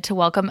excited to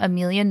welcome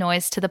Amelia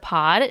Noyes to the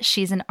pod.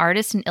 She's an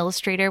artist and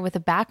illustrator with a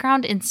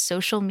background in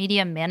social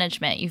media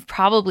management. You've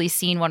probably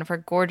seen one of her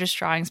gorgeous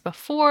drawings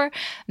before,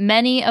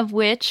 many of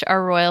which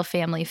are royal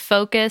family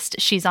focused.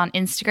 She's on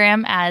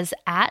Instagram as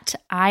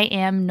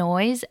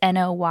 @IamNoyes,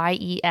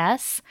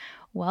 Noyes.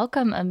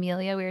 Welcome,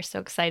 Amelia. We are so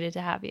excited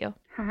to have you.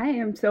 Hi,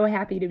 I'm so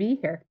happy to be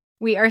here.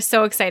 We are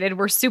so excited.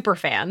 We're super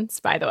fans,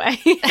 by the way.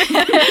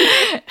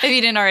 If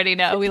you didn't already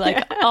know, we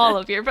like all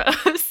of your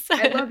posts.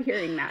 I love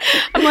hearing that.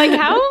 I'm like,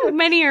 how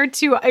many are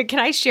too? Can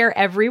I share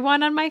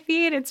everyone on my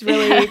feed? It's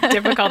really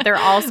difficult. They're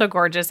all so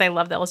gorgeous. I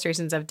love the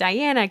illustrations of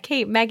Diana,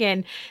 Kate,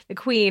 Meghan, the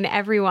Queen,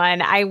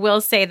 everyone. I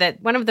will say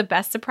that one of the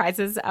best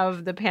surprises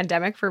of the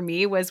pandemic for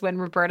me was when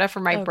Roberta,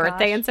 for my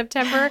birthday in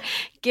September,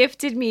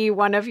 gifted me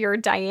one of your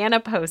Diana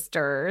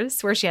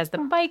posters where she has the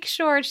bike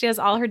shorts. She has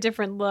all her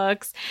different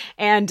looks.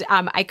 And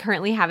I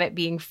currently have it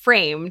being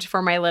framed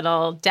for my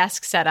little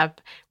desk setup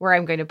where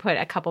I'm going to put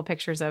a couple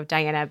pictures of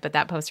Diana, but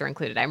that poster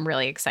included. I'm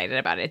really excited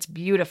about it. It's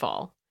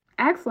beautiful.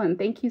 Excellent.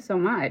 Thank you so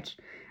much.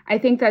 I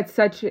think that's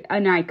such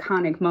an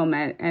iconic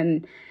moment.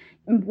 And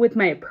with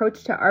my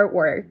approach to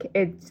artwork,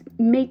 it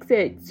makes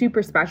it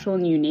super special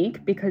and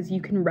unique because you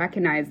can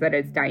recognize that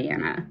it's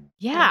Diana.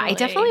 Yeah, totally. I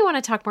definitely want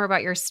to talk more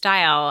about your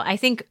style. I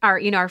think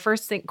our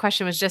first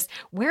question was just,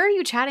 where are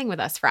you chatting with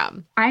us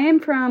from? I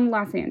am from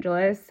Los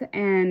Angeles,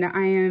 and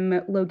I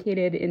am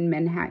located in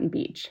Manhattan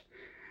Beach.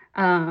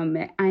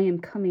 I am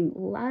coming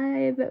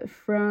live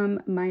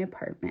from my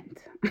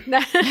apartment.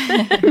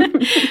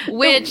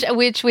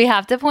 which we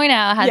have to point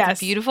out has a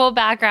beautiful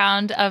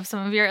background of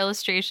some of your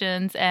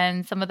illustrations,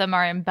 and some of them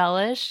are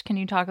embellished. Can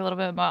you talk a little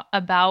bit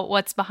about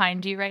what's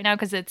behind you right now?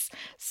 Because it's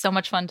so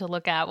much fun to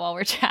look at while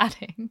we're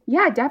chatting.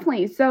 Yeah,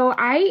 definitely. So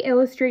I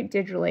illustrate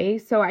digitally.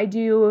 So I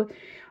do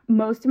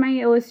most of my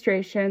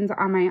illustrations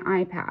on my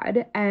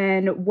iPad,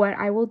 and what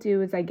I will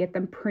do is I get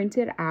them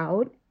printed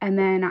out, and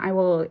then I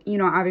will,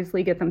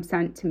 obviously get them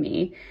sent to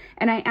me,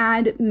 and I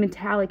add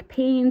metallic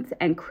paints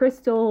and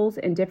crystals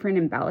and different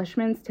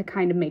embellishments to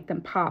kind of make them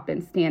pop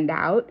and stand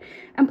out.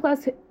 And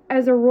plus,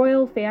 as a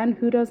royal fan,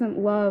 who doesn't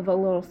love a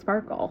little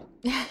sparkle?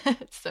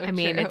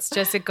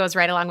 It goes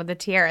right along with the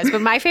tiaras.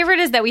 But my favorite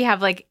is that we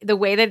have like the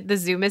way that the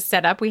Zoom is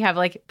set up. We have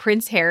like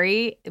Prince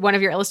Harry, one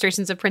of your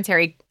illustrations of Prince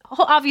Harry,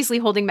 obviously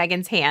holding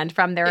Meghan's hand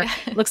from their,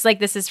 looks like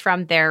this is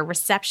from their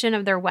reception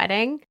of their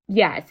wedding.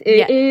 Yes,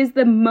 it is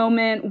the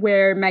moment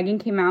where Meghan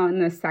came out in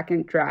the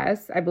second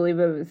dress. I believe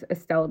it was a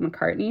Stella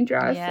McCartney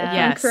dress, if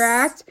I'm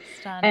correct.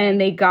 Stunning.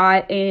 And they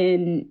got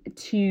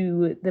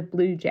into the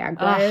blue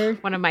Jaguar.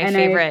 One of my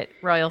favorite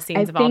royal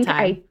scenes of all time.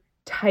 I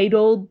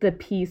titled the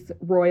piece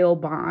Royal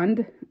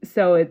Bond.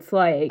 So it's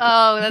like,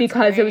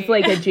 because it was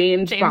like a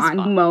James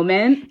Bond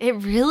moment. It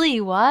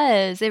really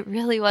was. It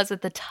really was,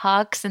 with the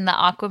tux and the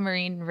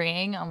aquamarine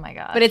ring. Oh my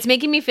God. But it's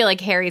making me feel like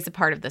Harry's a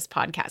part of this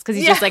podcast because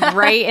he's just like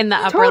right in the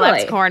upper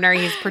left corner.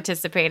 He's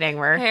participating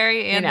where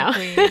Harry and the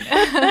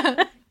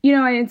Queen.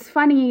 And it's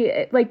funny,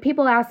 like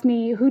people ask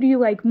me, who do you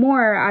like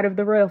more out of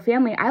the royal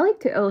family? I like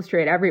to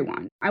illustrate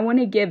everyone. I want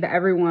to give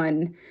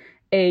everyone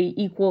a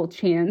equal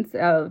chance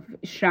of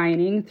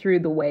shining through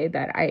the way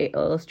that I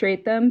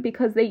illustrate them,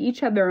 because they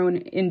each have their own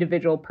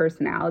individual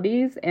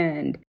personalities,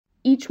 and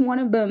each one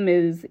of them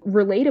is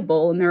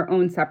relatable in their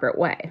own separate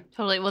way.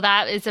 Totally. Well,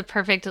 that is a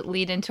perfect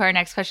lead into our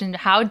next question.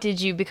 How did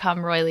you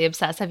become royally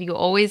obsessed? Have you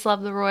always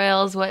loved the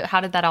royals?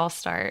 How did that all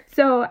start?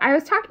 So I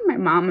was talking to my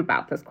mom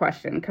about this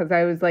question because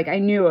I was like, I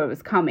knew it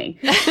was coming.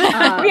 We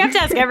have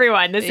to ask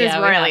everyone. This is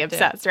royally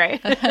obsessed,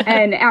 right?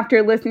 And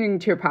after listening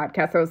to your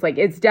podcast, I was like,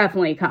 it's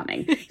definitely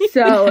coming.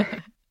 So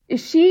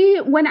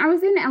when I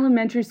was in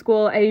elementary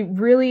school, I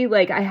really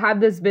I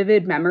have this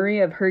vivid memory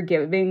of her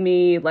giving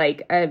me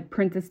like a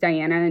Princess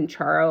Diana and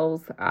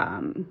Charles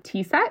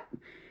tea set.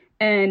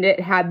 And it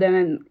had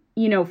them,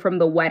 from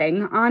the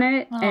wedding on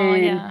it. Oh,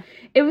 and yeah.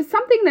 it was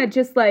something that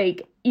just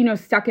like,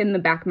 stuck in the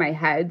back of my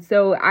head.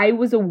 So I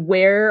was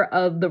aware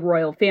of the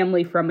royal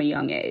family from a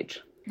young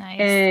age. Nice.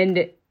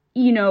 And,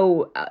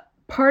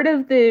 part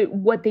of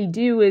what they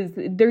do is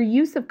their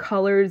use of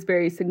color is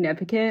very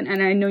significant.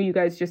 And I know you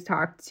guys just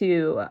talked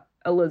to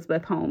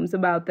Elizabeth Holmes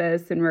about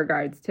this in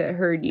regards to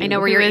her use. I know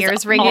where your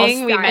ears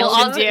ringing. We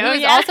mentioned you.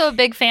 Who's also a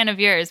big fan of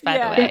yours, by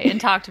the way, and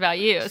talked about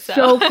you.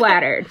 So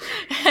flattered.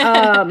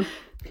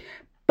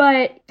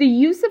 But the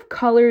use of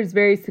color is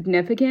very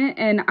significant,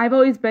 and I've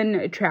always been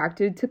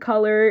attracted to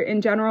color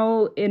in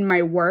general in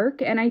my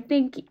work. And I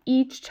think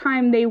each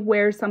time they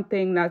wear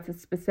something that's a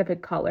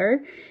specific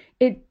color,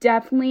 it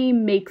definitely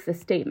makes a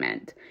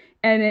statement.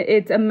 And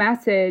it's a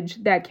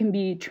message that can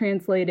be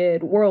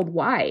translated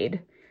worldwide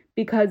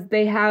because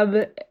they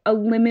have a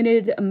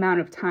limited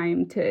amount of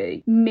time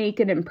to make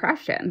an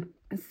impression.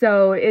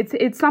 So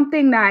it's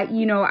something that,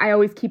 I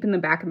always keep in the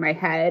back of my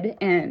head.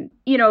 And,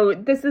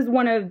 this is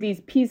one of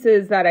these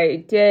pieces that I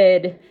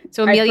did.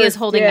 So Amelia's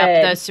holding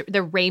up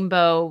the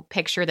rainbow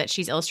picture that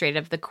she's illustrated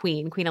of the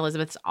Queen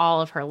Elizabeth's, all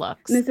of her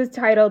looks. This is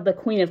titled The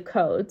Queen of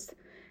Coats.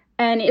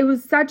 And it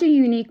was such a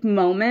unique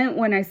moment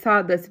when I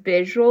saw this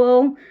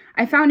visual.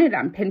 I found it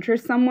on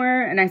Pinterest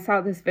somewhere and I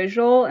saw this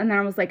visual and then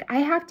I was like, I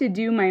have to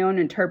do my own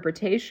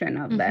interpretation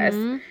of this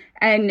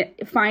and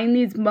find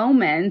these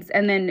moments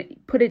and then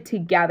put it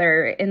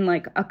together in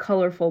like a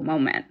colorful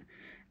moment.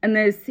 And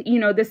this,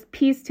 this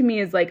piece to me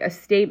is like a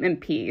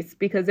statement piece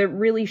because it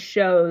really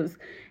shows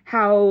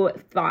how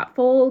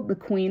thoughtful the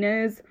Queen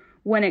is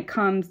when it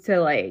comes to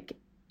like,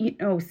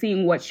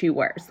 seeing what she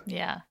wears.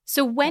 Yeah.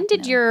 So when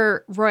did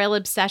your royal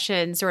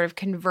obsession sort of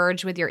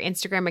converge with your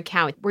Instagram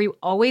account? Were you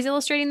always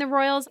illustrating the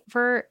royals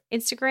for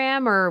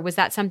Instagram, or was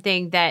that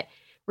something that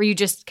were you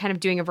just kind of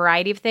doing a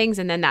variety of things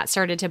and then that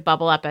started to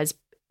bubble up as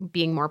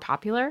being more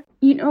popular?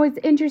 It's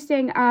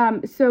interesting.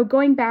 So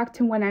going back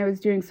to when I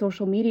was doing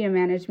social media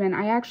management,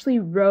 I actually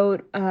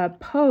wrote a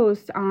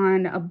post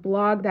on a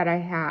blog that I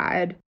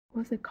had.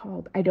 What was it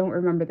called? I don't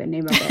remember the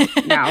name of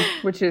it now,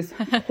 which is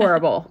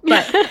horrible.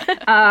 But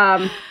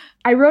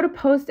I wrote a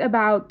post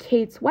about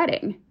Kate's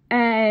wedding.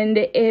 And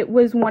it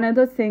was one of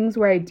those things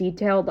where I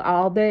detailed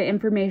all the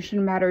information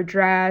about her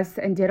dress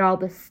and did all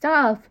the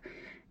stuff.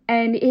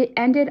 And it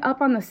ended up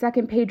on the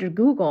second page of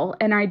Google.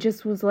 And I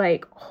just was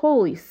like,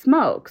 holy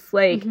smokes.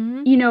 Like,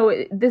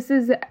 this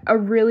is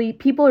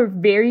people are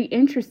very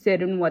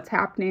interested in what's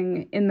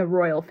happening in the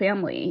royal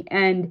family.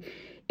 And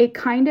it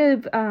kind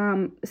of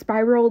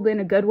spiraled in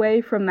a good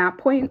way from that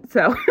point.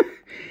 So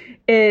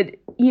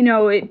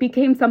it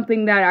became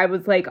something that I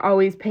was like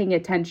always paying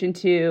attention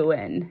to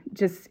and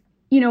just,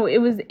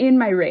 it was in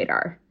my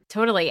radar.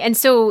 Totally. And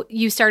so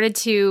you started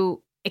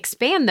to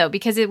expand though,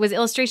 because it was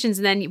illustrations.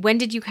 And then when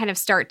did you kind of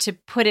start to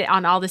put it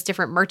on all this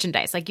different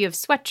merchandise? Like you have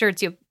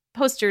sweatshirts, you have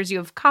posters, you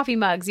have coffee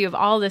mugs, you have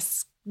all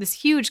this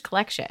huge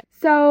collection.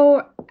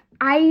 So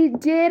I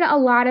did a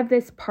lot of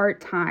this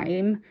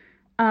part-time.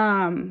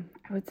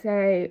 I would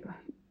say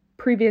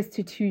previous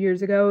to 2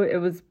 years ago, it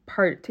was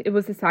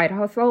a side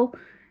hustle.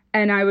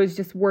 And I was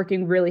just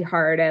working really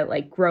hard at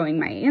like growing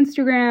my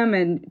Instagram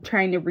and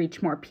trying to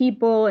reach more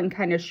people and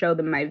kind of show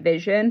them my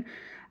vision.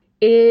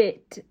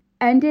 It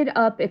ended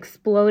up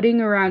exploding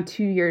around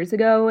 2 years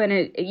ago. And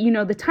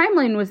the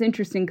timeline was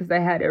interesting because I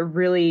had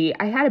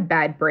a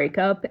bad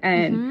breakup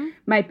and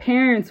my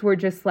parents were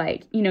just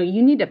like, you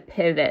need to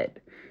pivot.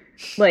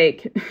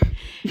 Like,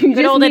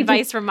 good old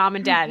advice from mom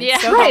and dad. Yeah.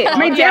 So right.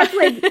 My dad's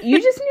like,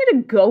 you just need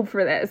to go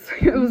for this.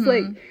 It was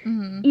like,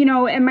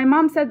 and my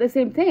mom said the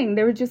same thing.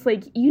 They were just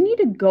like, you need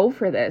to go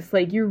for this.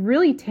 Like, you're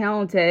really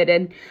talented.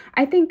 And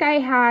I think I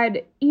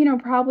had,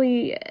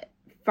 probably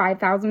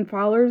 5,000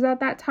 followers at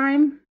that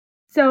time.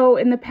 So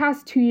in the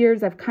past 2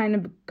 years, I've kind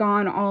of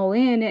gone all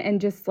in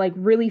and just like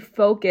really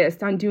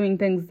focused on doing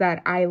things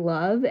that I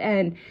love.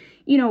 And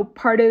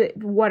part of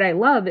what I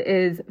love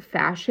is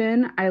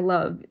fashion. I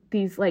love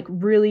these like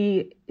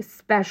really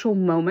special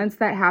moments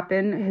that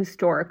happen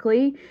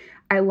historically.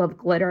 I love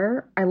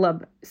glitter. I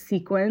love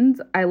sequins.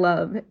 I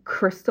love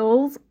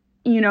crystals.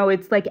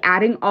 It's like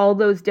adding all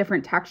those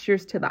different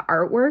textures to the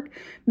artwork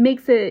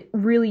makes it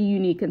really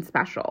unique and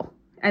special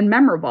and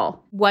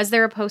memorable. Was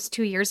there a post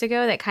 2 years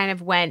ago that kind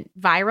of went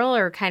viral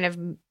or kind of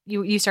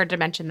you started to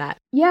mention that?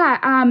 Yeah.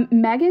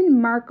 Meghan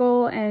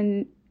Markle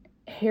and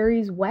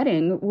Harry's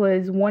wedding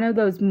was one of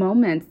those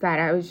moments that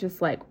I was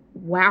just like,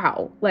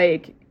 wow,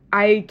 like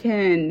I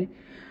can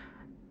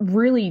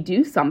really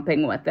do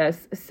something with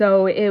this.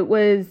 So it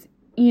was,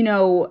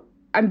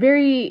 I'm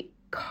very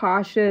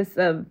cautious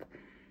of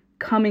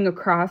coming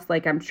across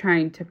like I'm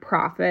trying to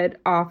profit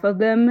off of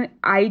them.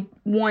 I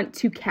want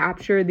to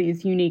capture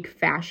these unique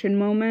fashion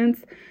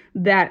moments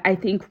that I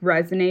think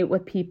resonate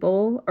with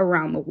people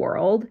around the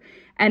world.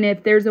 And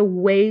if there's a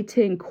way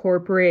to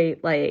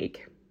incorporate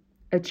like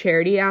a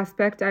charity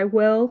aspect, I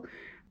will.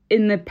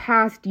 In the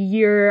past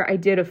year, I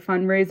did a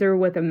fundraiser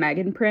with a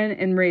Meghan print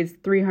and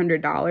raised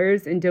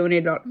 $300 and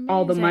donated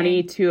all the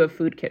money to a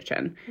food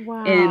kitchen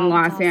in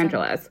Los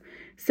Angeles.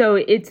 So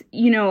it's,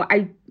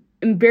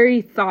 am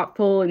very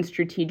thoughtful and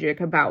strategic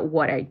about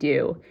what I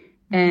do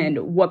and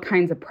what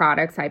kinds of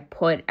products I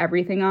put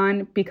everything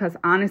on, because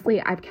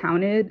honestly, I've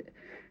counted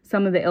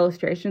some of the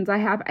illustrations I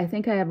have. I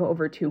think I have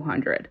over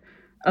 200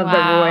 of the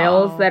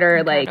royals that are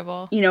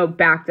incredible.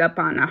 Backed up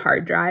on a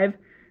hard drive.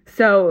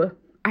 So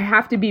I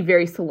have to be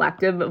very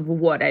selective of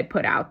what I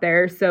put out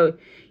there. So,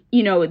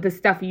 the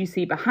stuff you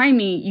see behind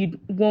me, you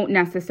won't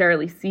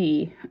necessarily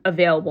see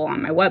available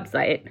on my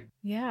website.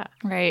 Yeah.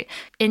 Right.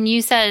 And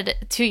you said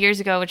 2 years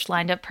ago, which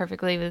lined up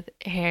perfectly with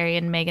Harry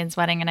and Meghan's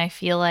wedding. And I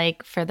feel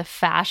like for the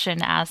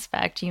fashion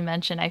aspect you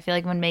mentioned, I feel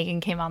like when Meghan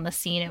came on the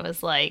scene, it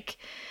was like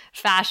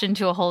fashion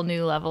to a whole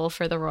new level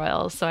for the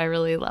royals. So I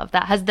really love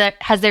that.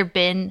 Has there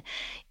been,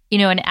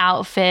 an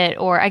outfit,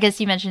 or I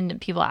guess you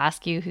mentioned people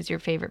ask you who's your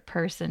favorite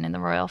person in the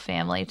royal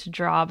family to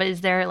draw, but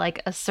is there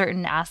like a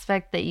certain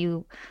aspect that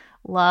you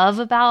love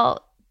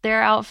about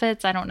their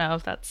outfits? I don't know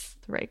if that's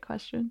the right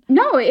question.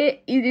 No,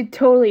 it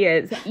totally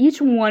is.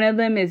 Each one of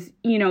them is,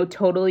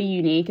 totally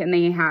unique, and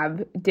they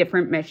have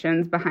different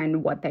missions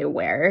behind what they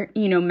wear.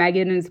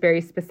 Meghan is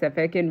very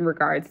specific in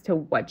regards to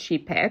what she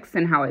picks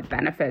and how it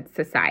benefits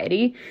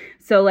society.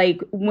 So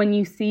like when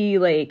you see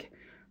like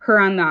her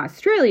on the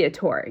Australia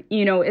tour,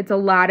 it's a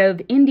lot of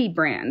indie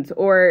brands,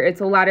 or it's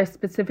a lot of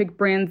specific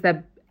brands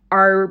that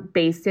are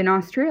based in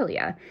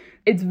Australia.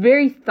 It's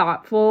very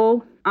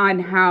thoughtful on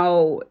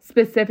how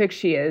specific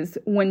she is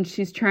when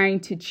she's trying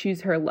to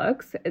choose her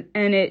looks.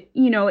 And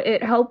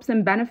it helps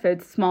and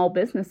benefits small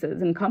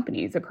businesses and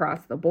companies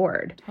across the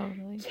board.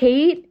 Totally.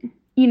 Kate,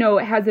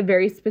 has a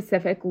very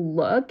specific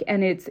look,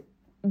 and it's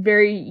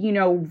very,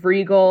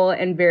 regal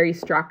and very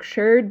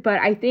structured. But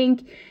I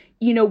think,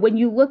 when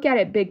you look at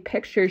it big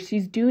picture,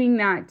 she's doing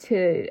that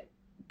to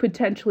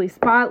potentially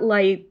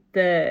spotlight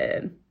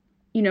the,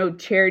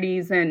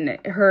 charities and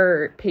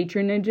her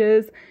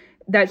patronages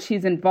that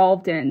she's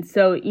involved in.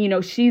 So,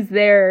 she's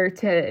there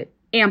to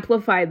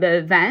amplify the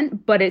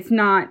event, but it's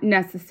not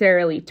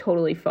necessarily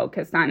totally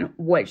focused on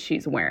what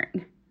she's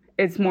wearing.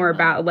 It's more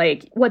about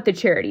like what the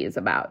charity is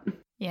about.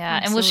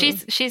 Yeah. Absolutely.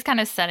 And she's kind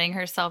of setting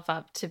herself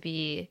up to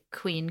be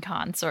queen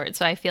consort.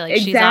 So I feel like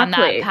she's on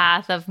that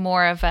path of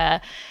more of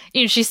a,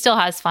 she still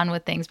has fun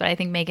with things, but I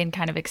think Meghan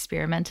kind of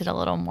experimented a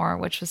little more,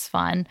 which was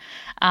fun.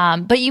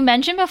 But you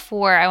mentioned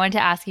before, I wanted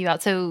to ask you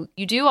about, so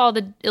you do all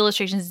the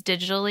illustrations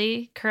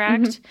digitally,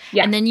 correct? Mm-hmm.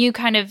 Yeah. And then you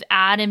kind of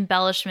add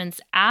embellishments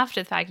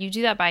after the fact. You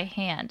do that by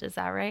hand. Is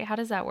that right? How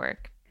does that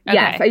work? Okay.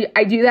 Yes,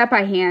 I do that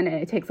by hand, and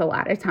it takes a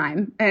lot of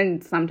time,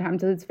 and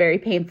sometimes it's very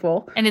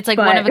painful. And it's like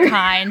one of a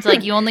kind,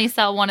 like you only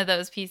sell one of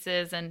those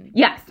pieces. And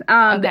yes,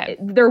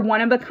 they're one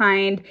of a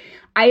kind.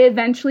 I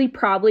eventually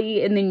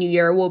probably in the new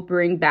year will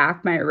bring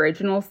back my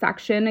original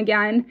section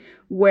again,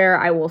 where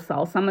I will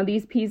sell some of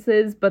these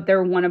pieces, but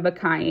they're one of a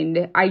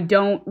kind. I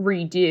don't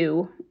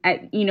redo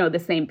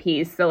the same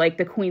piece. So like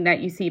the queen that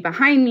you see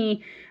behind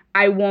me,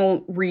 I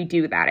won't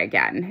redo that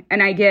again.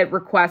 And I get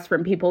requests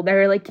from people that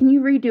are like, can you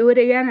redo it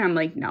again? And I'm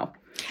like, no.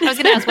 I was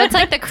going to ask, what's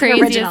like the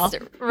craziest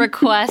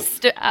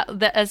request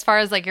as far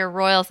as like your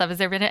royal stuff? Has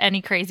there been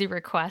any crazy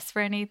requests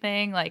for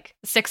anything? Like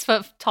 6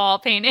 foot tall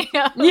painting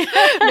of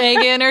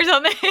Meghan or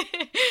something?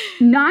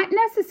 Not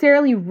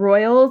necessarily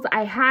royals.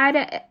 I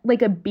had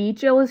like a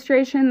beach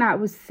illustration that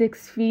was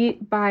 6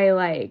 feet by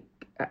like,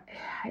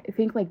 I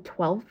think like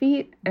 12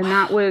 feet. And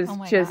that was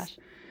gosh.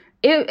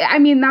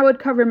 That would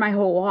cover my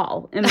whole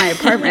wall in my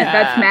apartment. Yeah.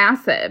 That's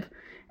massive.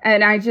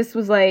 And I just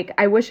was like,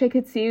 I wish I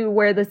could see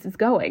where this is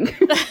going.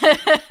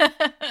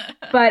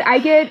 But I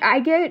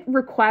get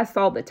requests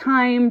all the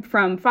time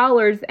from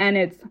followers, and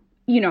it's,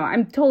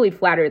 I'm totally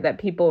flattered that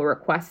people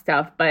request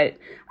stuff, but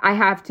I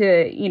have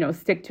to,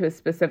 stick to a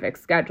specific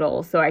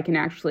schedule so I can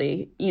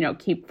actually,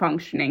 keep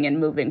functioning and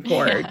moving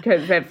forward.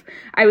 Because if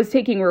I was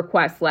taking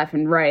requests left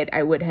and right,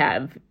 I would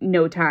have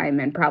no time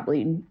and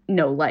probably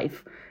no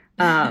life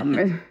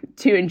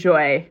to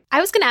enjoy.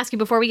 I was going to ask you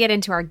before we get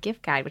into our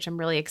gift guide, which I'm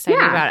really excited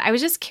about. I was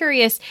just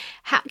curious,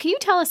 can you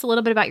tell us a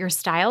little bit about your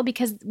style?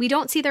 Because we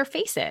don't see their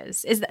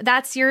faces.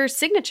 That's your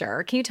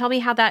signature. Can you tell me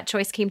how that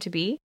choice came to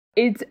be?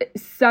 It's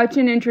such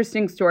an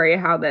interesting story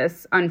how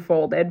this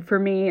unfolded for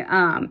me.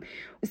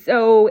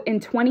 So in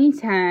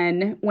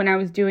 2010, when I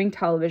was doing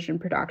television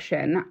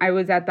production, I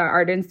was at the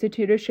Art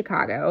Institute of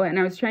Chicago, and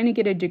I was trying to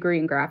get a degree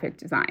in graphic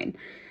design.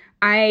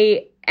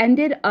 I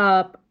ended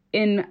up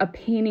in a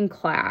painting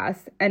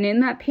class, and in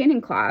that painting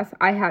class,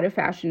 I had a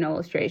fashion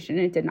illustration.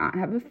 It did not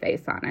have a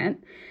face on it.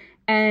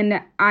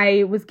 And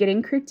I was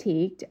getting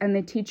critiqued, and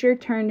the teacher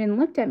turned and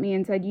looked at me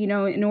and said,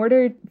 in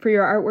order for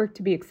your artwork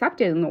to be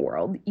accepted in the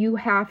world, you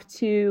have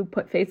to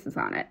put faces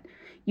on it.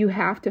 You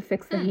have to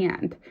fix the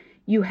hand.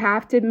 You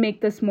have to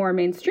make this more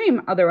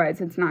mainstream.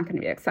 Otherwise, it's not going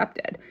to be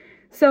accepted.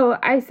 So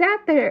I sat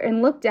there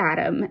and looked at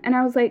him, and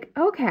I was like,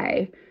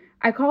 okay.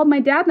 I called my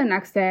dad the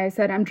next day. I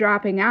said, I'm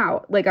dropping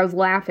out. Like, I was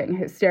laughing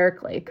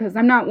hysterically because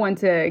I'm not one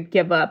to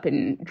give up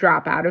and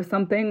drop out of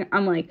something.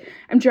 I'm like,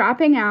 I'm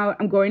dropping out.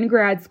 I'm going to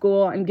grad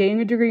school. I'm getting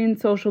a degree in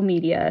social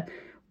media.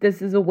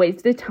 This is a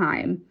waste of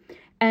time.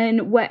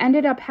 And what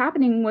ended up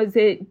happening was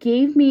it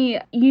gave me,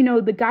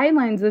 the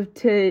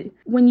guidelines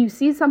when you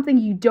see something,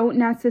 you don't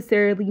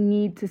necessarily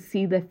need to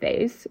see the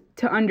face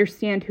to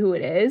understand who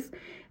it is.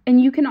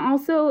 And you can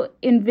also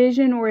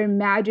envision or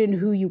imagine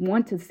who you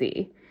want to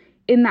see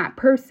in that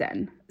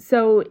person.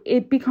 So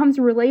it becomes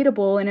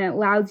relatable and it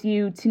allows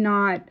you to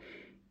not,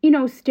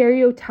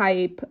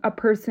 stereotype a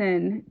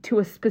person to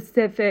a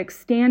specific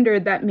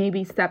standard that may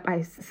be set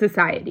by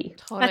society.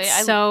 Totally.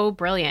 That's so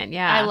brilliant.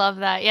 Yeah. I love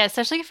that. Yeah,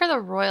 especially for the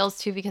royals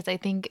too, because I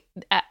think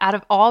out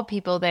of all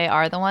people, they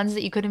are the ones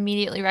that you could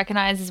immediately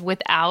recognize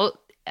without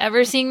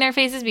ever seeing their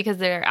faces, because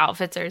their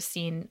outfits are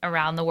seen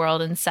around the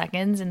world in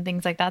seconds and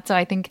things like that. So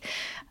I think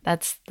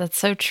that's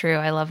so true.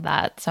 I love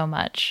that so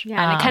much.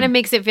 Yeah, and it kind of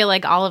makes it feel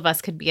like all of us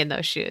could be in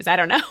those shoes. I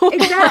don't know.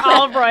 Exactly. We're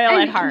all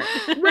royal at heart.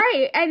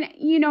 Right. And,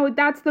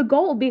 that's the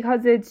goal,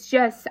 because it's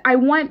just, I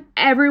want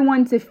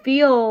everyone to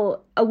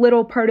feel a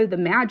little part of the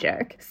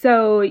magic.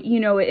 So, it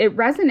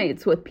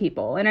resonates with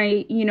people. And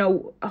I,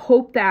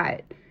 hope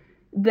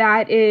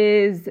that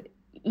is,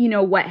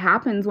 what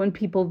happens when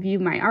people view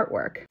my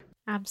artwork.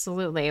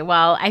 Absolutely.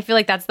 Well, I feel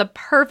like that's the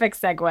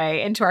perfect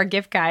segue into our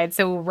gift guide.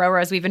 So,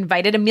 Rose, we've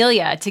invited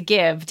Amelia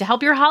to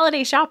help your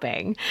holiday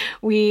shopping.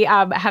 We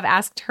have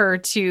asked her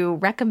to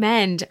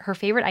recommend her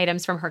favorite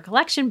items from her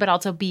collection, but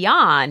also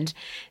beyond,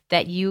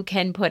 that you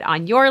can put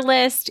on your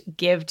list,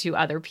 give to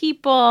other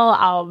people.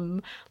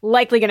 I'm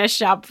likely going to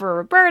shop for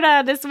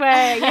Roberta this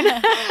way.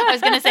 I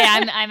was going to say,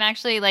 I'm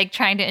actually like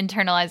trying to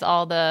internalize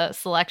all the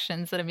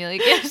selections that Amelia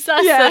gives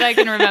us so that I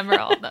can remember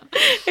all of them.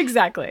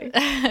 Exactly.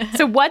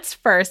 So what's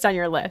first on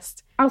your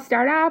list? I'll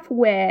start off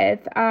with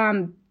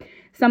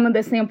some of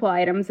the sample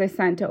items I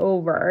sent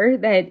over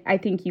that I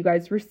think you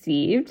guys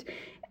received.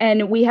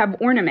 And we have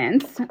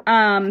ornaments.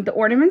 The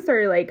ornaments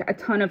are like a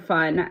ton of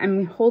fun.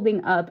 I'm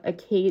holding up a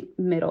Kate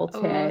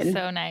Middleton. Oh,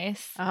 so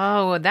nice.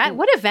 Oh,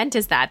 what event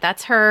is that?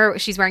 That's her.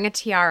 She's wearing a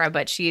tiara,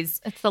 but it's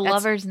the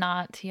Lover's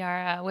Knot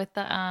tiara with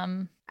the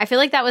I feel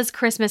like that was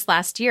Christmas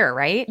last year,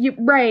 right?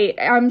 Right.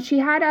 She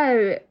had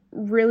a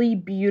really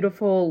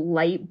beautiful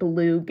light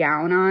blue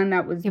gown on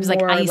that was it was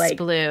more like ice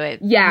blue. It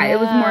was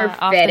more fitted.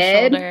 Off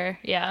the shoulder.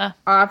 Yeah.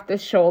 Off the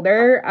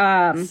shoulder.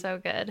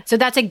 So good. So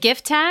that's a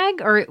gift tag,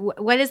 or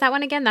what is that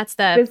one again? That's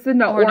the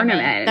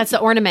ornament. That's the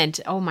ornament.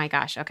 Oh my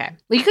gosh. Okay.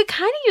 Well, you could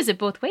kind of use it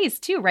both ways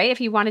too, right?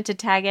 If you wanted to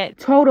tag it.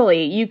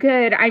 Totally. You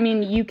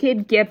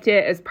could gift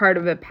it as part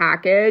of a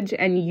package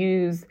and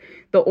use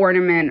the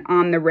ornament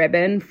on the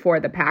ribbon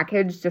for the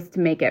package just to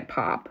make it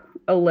pop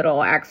a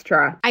little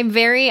extra. I'm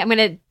going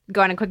to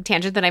go on a quick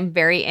tangent that I'm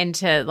very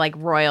into like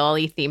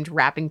royally themed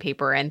wrapping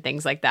paper and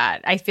things like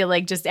that. I feel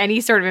like just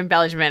any sort of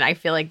embellishment, I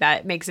feel like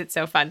that makes it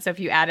so fun. So if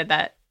you added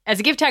that as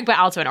a gift tag, but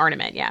also an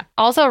ornament, yeah.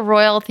 Also a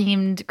royal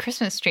themed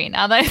Christmas tree.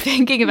 Now that I'm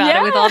thinking about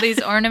it with all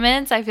these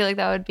ornaments, I feel like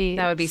that would be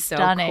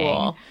stunning. So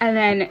cool. And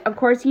then of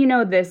course,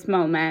 this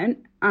moment.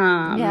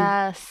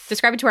 Yes.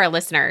 Describe it to our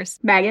listeners.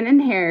 Meghan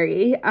and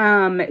Harry.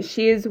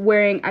 She is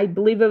wearing, I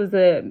believe it was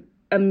a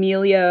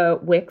Amelia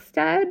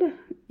Wickstead.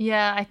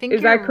 Yeah, I think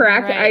is that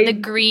correct? Right. The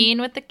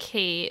green with the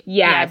cape.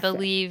 Yes. Yeah, I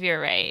believe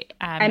you're right.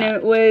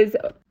 It was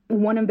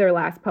one of their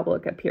last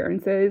public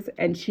appearances,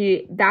 and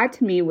that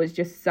to me was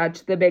just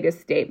such the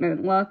biggest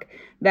statement look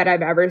that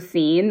I've ever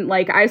seen.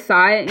 Like, I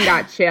saw it and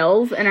got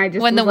chills, and I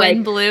just when the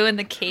wind blew and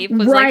the cape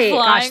was like flying.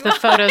 Gosh, the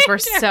photos were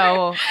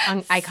so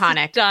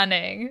iconic,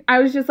 stunning. I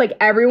was just like,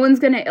 everyone's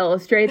gonna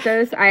illustrate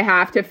this. I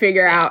have to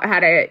figure out how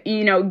to,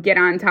 get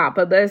on top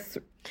of this.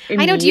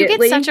 I know. Do you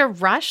get such a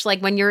rush? Like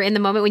when you're in the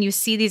moment, when you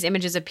see these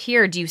images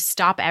appear, do you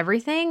stop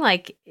everything?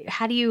 Like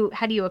how do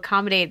you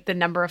accommodate the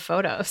number of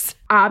photos?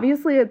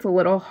 Obviously, it's a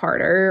little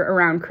harder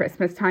around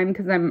Christmas time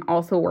because I'm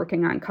also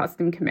working on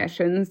custom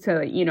commissions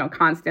to,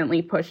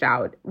 constantly push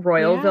out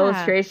royals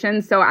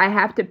illustrations. So I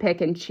have to pick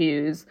and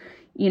choose,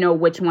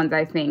 which ones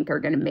I think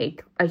are going to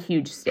make a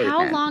huge statement.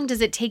 How long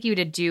does it take you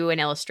to do an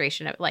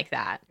illustration like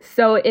that?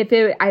 So if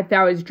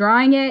I was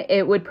drawing it,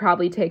 it would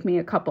probably take me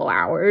a couple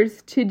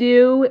hours to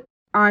do.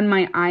 On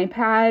my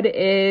iPad,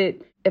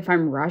 if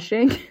I'm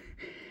rushing,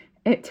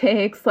 it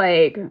takes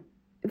like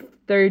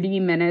 30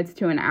 minutes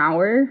to an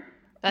hour.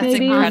 That's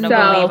maybe. incredible.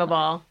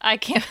 Unbelievable. I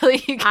can't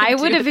believe you can I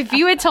would have, if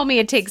you had told me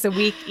it takes a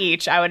week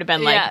each, I would have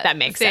been like, that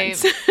makes sense.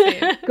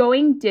 Same.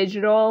 Going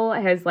digital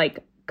has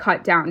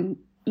cut down,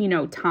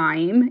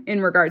 time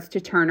in regards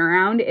to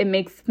turnaround. It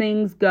makes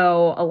things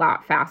go a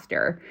lot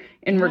faster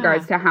in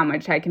regards to how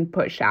much I can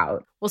push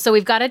out. Well, so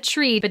we've got a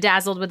tree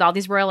bedazzled with all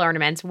these royal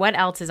ornaments. What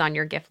else is on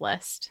your gift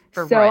list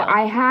for royal?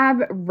 I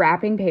have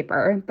wrapping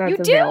paper that's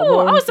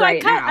available. You do? Oh, so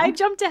right now. I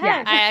jumped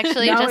ahead. Yeah. I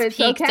actually just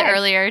peeked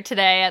earlier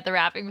today at the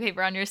wrapping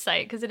paper on your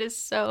site because it is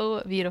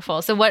so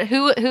beautiful. So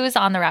who is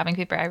on the wrapping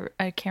paper?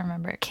 I can't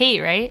remember.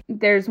 Kate, right?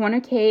 There's one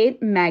of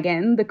Kate,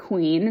 Meghan, the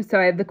Queen. So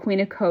I have the Queen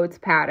of Coats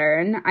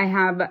pattern. I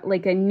have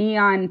like a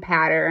neon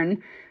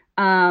pattern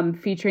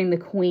featuring the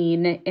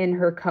Queen in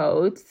her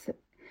coats.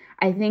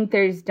 I think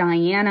there's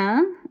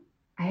Diana.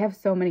 I have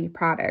so many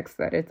products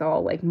that it's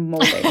all like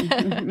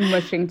molding,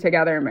 mushing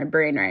together in my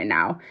brain right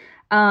now.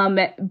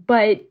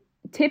 But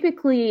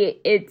typically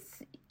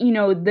it's,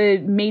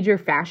 the major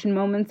fashion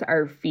moments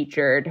are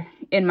featured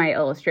in my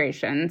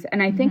illustrations.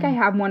 And I think I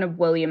have one of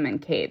William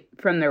and Kate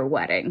from their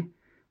wedding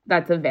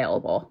that's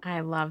available.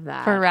 I love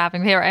that. For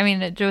wrapping paper. I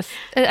mean, it just...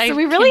 So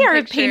we really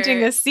are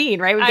painting a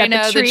scene, right? We've got I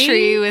know, the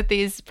tree with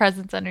these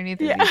presents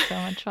underneath. It is so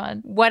much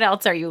fun. What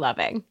else are you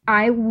loving?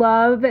 I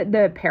love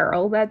the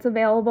apparel that's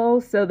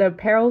available. So the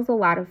apparel's a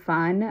lot of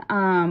fun.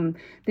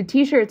 The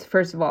t-shirts,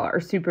 first of all,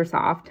 are super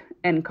soft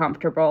and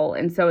comfortable,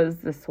 and so is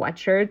the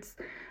sweatshirts.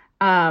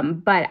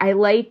 But I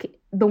like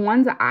the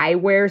ones I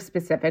wear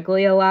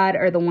specifically a lot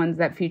are the ones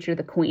that feature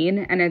the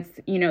queen, and it's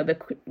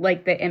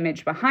the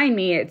image behind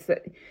me. It's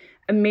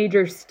a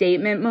major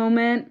statement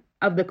moment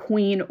of the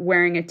queen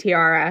wearing a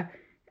tiara,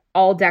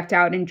 all decked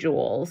out in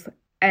jewels,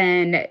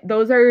 and I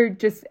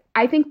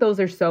think those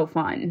are so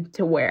fun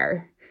to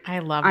wear. I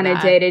love on that.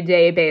 a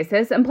day-to-day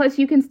basis. And plus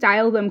you can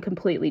style them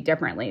completely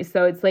differently.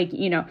 So it's like,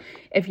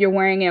 if you're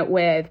wearing it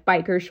with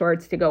biker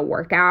shorts to go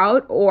work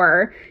out,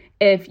 or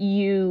if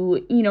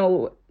you,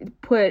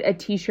 put a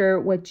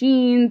t-shirt with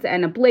jeans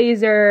and a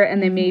blazer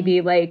and then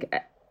maybe like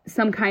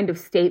some kind of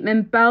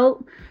statement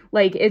belt,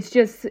 like it's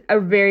just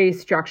a very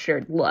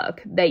structured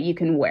look that you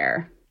can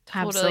wear.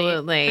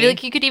 Absolutely. I feel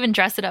like you could even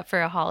dress it up for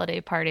a holiday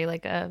party,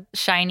 like a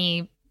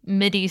shiny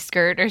midi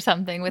skirt or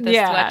something with a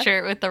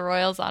sweatshirt with the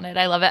royals on it.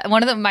 I love it.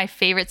 One of my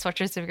favorite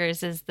sweatshirts of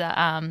yours is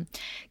the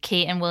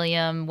Kate and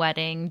William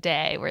wedding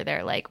day where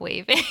they're like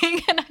waving.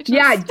 And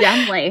yeah,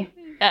 definitely.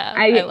 Yeah,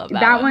 I love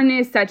that one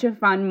is such a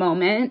fun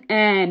moment.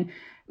 And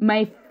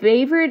my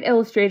favorite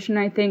illustration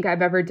I think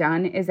I've ever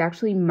done is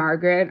actually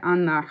Margaret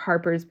on the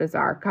Harper's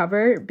Bazaar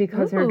cover,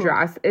 because her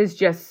dress is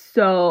just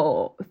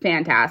so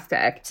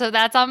fantastic. So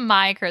that's on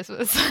my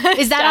Christmas list.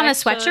 Is that on a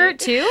sweatshirt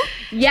too?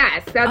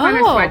 Yes, that's on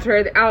a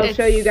sweatshirt. I'll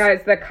show you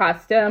guys the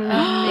custom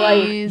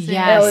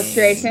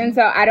illustration.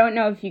 So I don't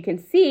know if you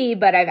can see,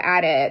 but I've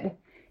added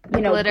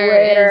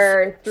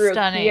glitter through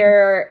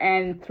here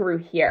and through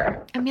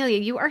here. Amelia,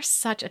 you are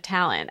such a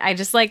talent. I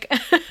just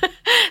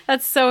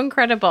that's so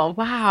incredible.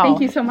 Wow.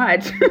 Thank you so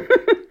much.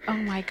 Oh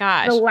my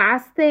gosh. The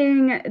last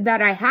thing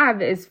that I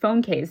have is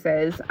phone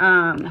cases.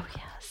 Oh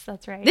yes,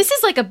 that's right. This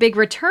is like a big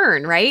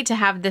return, right? To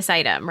have this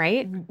item,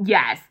 right?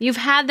 Yes. You've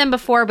had them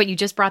before, but you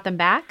just brought them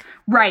back?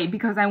 Right,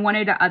 because I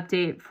wanted to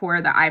update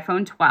for the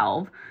iPhone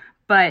 12.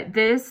 But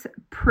this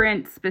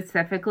print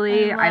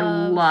specifically, I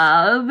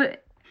love.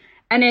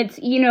 And it's,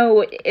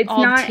 it's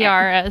all not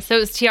tiaras. So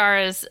it's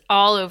tiaras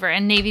all over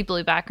and navy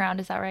blue background.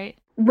 Is that right?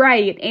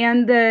 Right.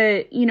 And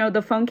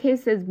the phone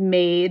case is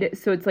made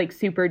so it's like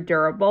super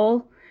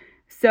durable.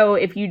 So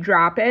if you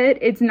drop it,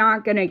 it's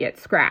not going to get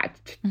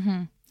scratched.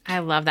 Mm-hmm. I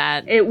love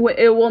that. It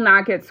will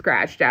not get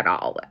scratched at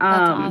all.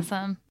 That's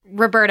awesome.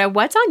 Roberta,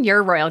 what's on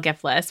your royal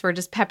gift list? We're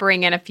just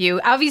peppering in a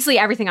few. Obviously,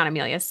 everything on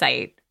Amelia's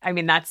site. I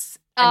mean, that's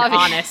an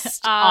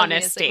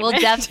honest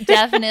statement. Well,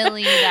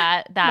 definitely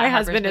that my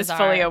husband is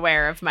fully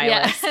aware of my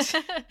list.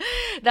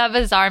 That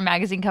Bazaar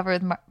magazine cover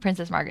with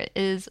Princess Margaret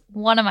is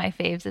one of my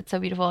faves. It's so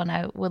beautiful, and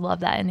I would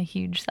love that in a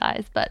huge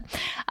size. But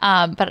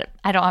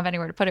I don't have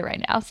anywhere to put it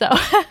right now. So,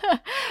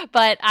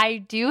 but I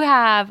do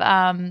have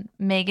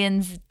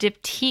Meghan's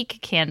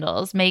diptyque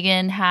candles.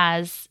 Meghan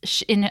has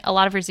in a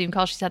lot of her Zoom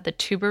calls, she's had the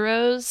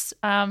tuberose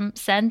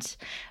scent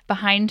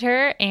behind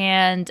her,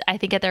 and I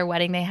think at their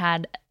wedding they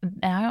had,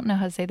 I don't know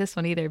how to say this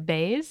one either,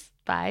 baise,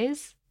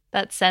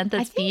 that scent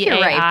that's B-A-I-E-S.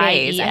 You're right,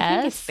 baise. I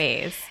think it's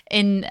baise.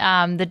 In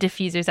the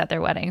diffusers at their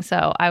wedding.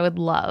 So I would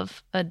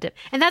love a dip.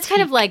 And that's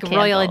kind of like candle.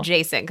 Royal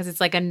adjacent, because it's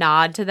like a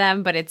nod to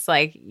them, but it's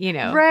like,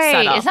 right.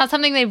 subtle. It's not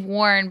something they've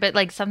worn, but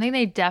like something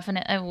they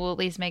definitely, well, at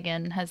least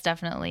Meghan has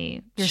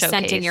definitely You're showcased.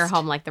 scenting your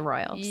home like the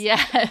royals.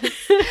 Yes.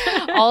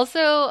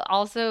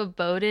 also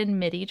Bowden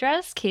midi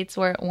dress. Kate's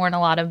worn a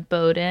lot of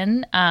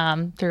Bowden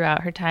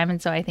throughout her time. And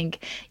so I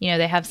think,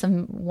 they have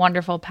some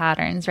wonderful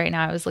patterns right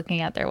now. I was looking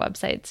at their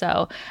website.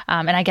 So,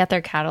 and I get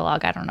their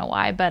catalog. I don't know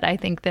why, but I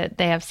think that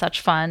they have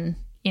such fun,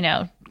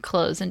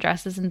 clothes and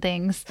dresses and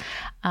things.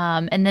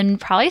 And then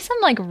probably some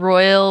like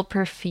royal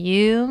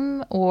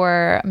perfume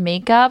or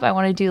makeup. I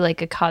want to do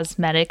like a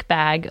cosmetic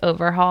bag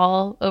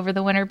overhaul over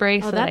the winter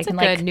break. So that I can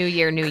good New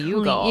Year, New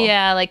You goal.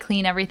 Yeah, like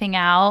clean everything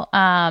out.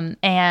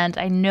 And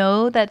I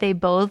know that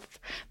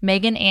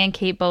Meghan and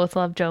Kate both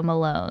love Jo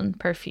Malone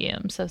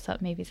perfume. So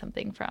maybe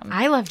something from.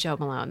 I love Jo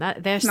Malone.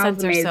 Their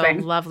scents are so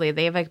lovely.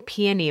 They have a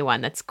peony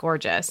one that's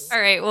gorgeous. All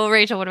right. Well,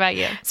 Rachel, what about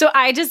you? So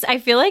I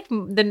feel like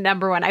the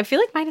number one, I feel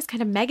like mine is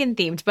kind of Meghan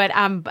themed. But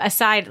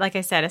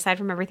aside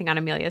from everything on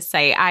Amelia's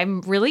site, I'm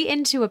really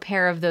into a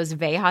pair of those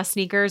Veja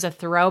sneakers, a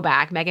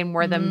throwback. Meghan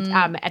wore them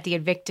at the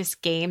Invictus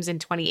Games in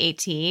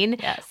 2018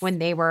 when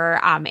they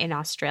were in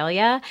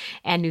Australia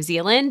and New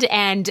Zealand.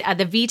 And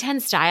the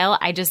V10 style,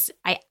 I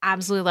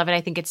absolutely love it.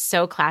 I think it's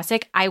so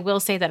classic. I will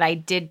say that I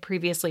did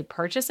previously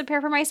purchase a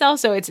pair for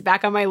myself, so it's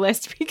back on my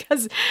list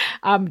because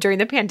during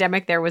the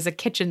pandemic, there was a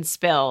kitchen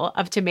spill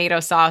of tomato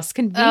sauce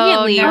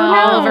conveniently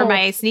all over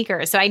my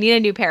sneakers. So I need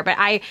a new pair, but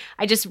I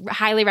just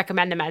highly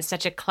recommend them as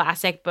such a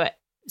classic but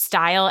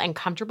style and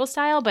comfortable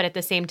style, but at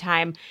the same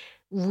time,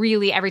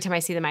 really every time I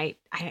see them, I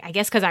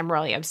guess because I'm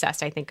really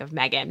obsessed, I think of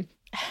Meghan.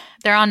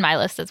 They're on my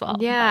list as well.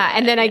 Yeah.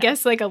 And then I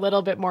guess like a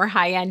little bit more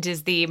high end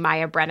is the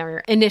Maya Brenner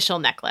initial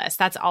necklace.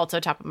 That's also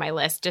top of my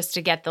list, just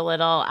to get the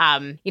little,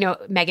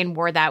 Meghan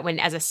wore that when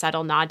as a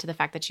subtle nod to the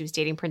fact that she was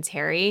dating Prince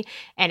Harry,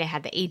 and it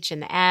had the H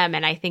and the M.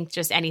 And I think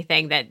just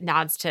anything that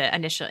nods to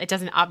initial, it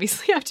doesn't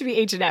obviously have to be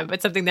H&M,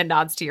 but something that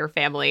nods to your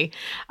family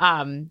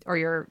or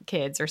your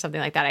kids or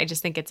something like that. I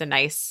just think it's a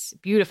nice,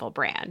 beautiful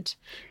brand.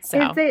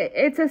 So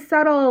it's a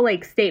subtle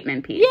like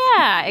statement piece.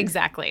 Yeah,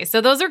 exactly.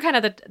 So those are kind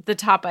of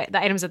the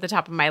items at the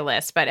top of my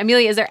list. But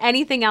Amelia, is there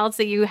anything else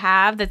that you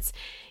have that's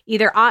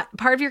either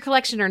part of your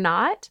collection or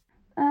not?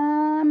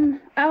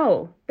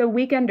 The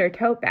Weekender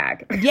tote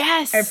bag.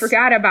 Yes. I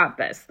forgot about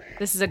this.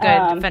 This is a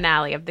good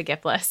finale of the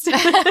gift list.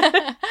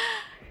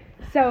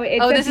 So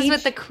it's this is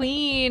with the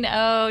Queen.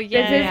 Oh,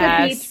 yeah. This is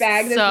a beach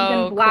bag. This is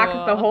in black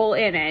with the whole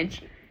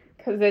image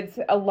because it's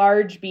a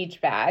large beach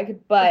bag.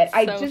 But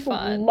I just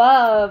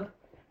love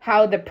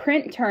how the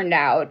print turned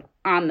out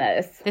on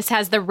this. This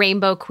has the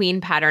rainbow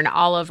queen pattern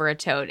all over a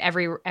tote.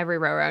 Every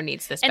Roro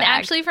needs this bag. And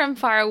actually from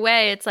far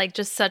away, it's like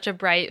just such a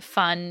bright,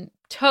 fun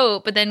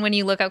tote, but then when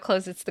you look up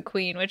close, it's the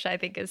Queen, which I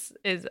think is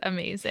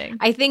amazing.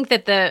 I think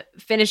that the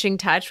finishing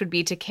touch would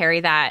be to carry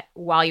that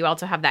while you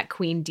also have that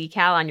Queen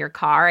decal on your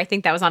car. I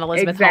think that was on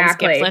Elizabeth Holmes'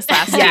 gift list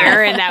last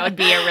year, and that would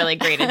be a really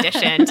great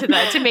addition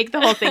to make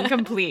the whole thing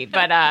complete.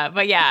 But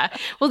yeah.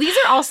 Well, these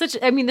are all such.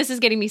 I mean, this is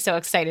getting me so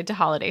excited to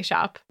holiday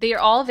shop. They are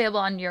all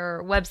available on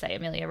your website,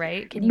 Amelia,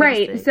 right? Can you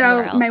right. So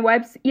URL? my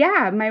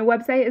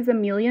website is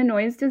Amelia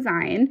Noyes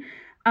Design,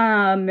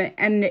 and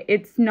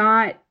it's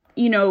not,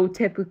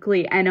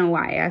 typically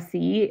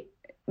Noise,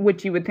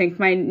 which you would think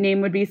my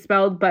name would be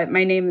spelled, but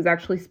my name is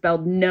actually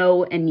spelled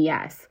no and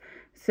yes.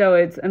 So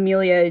it's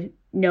Amelia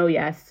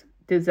Noyes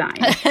Design.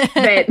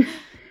 But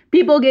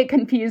people get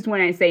confused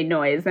when I say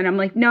Noyes, and I'm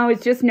like, no,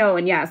 it's just no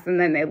and yes.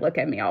 And then they look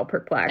at me all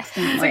perplexed.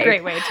 It's a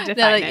great way to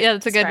define it. Yeah,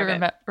 that's a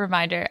good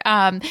reminder.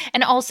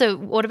 And also,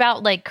 what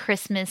about like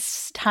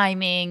Christmas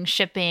timing,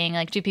 shipping?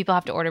 Like, do people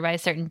have to order by a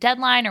certain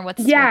deadline, or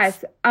what's?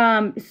 Yes.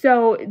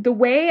 So the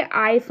way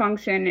I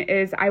function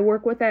is I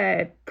work with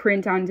a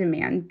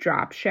print-on-demand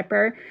drop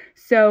shipper.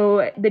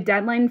 So the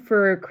deadline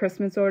for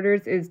Christmas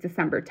orders is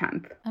December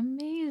 10th.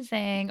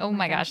 Amazing. Oh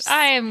my gosh.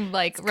 I am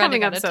like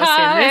running up out of so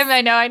time. soon. I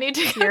know I need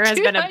to go. Year has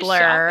been a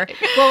blur.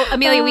 Well,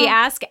 Amelia, we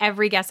ask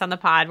every guest on the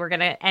pod, we're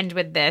going to end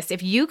with this.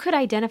 If you could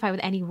identify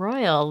with any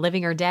royal,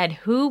 living or dead,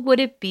 who would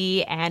it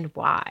be and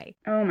why?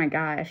 Oh my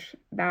gosh.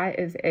 That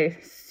is a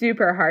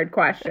super hard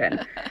question.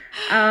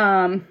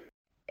 And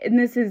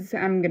this is,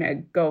 I'm going to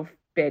go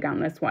big on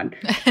this one.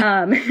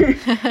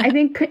 I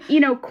think,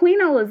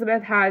 Queen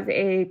Elizabeth has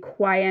a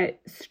quiet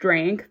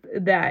strength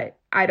that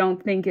I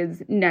don't think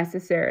is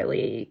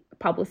necessarily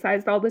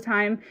publicized all the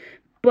time.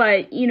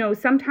 But,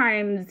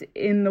 sometimes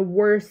in the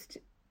worst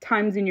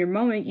times in your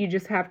moment, you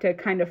just have to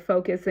kind of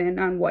focus in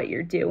on what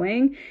you're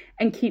doing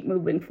and keep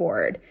moving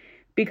forward.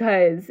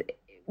 Because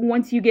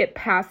once you get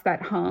past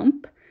that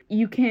hump,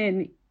 you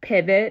can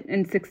pivot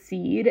and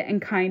succeed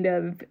and kind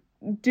of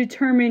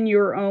determine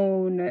your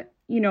own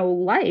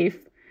life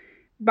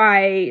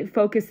by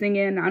focusing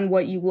in on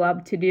what you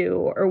love to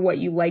do or what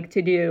you like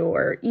to do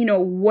or,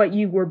 what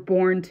you were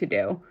born to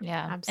do.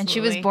 Yeah. Absolutely. And she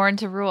was born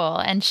to rule.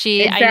 And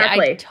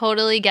Exactly. I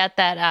totally get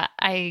that.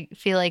 I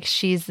feel like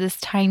she's this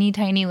tiny,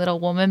 tiny little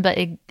woman, but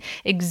it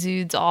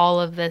exudes all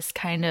of this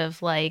kind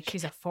of like.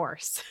 She's a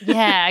force.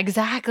 Yeah,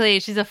 exactly.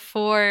 She's a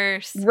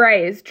force.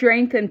 Right.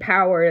 Strength and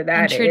power that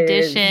and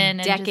tradition.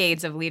 And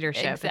decades of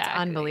leadership. Exactly. It's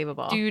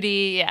unbelievable.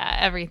 Duty. Yeah,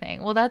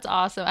 everything. Well, that's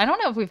awesome. I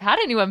don't know if we've had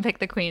anyone pick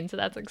the Queen, so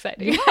that's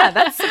exciting. Yeah,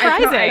 that's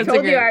surprising. I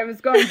told you I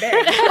was going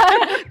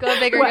big. Go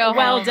big or go home.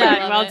 Well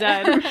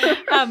done.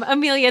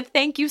 Amelia,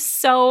 thank you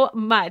so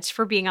much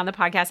for being on the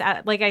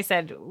podcast. Like I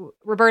said,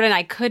 Roberta and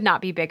I could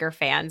not be bigger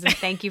fans. And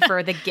thank you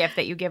for the gift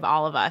that you give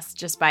all of us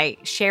just by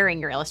sharing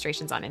your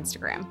illustrations on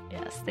Instagram.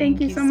 Yes.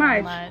 Thank you so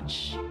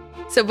much.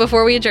 So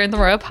before we adjourn the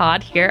Royal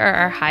Pod, here are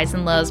our highs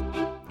and lows.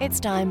 It's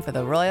time for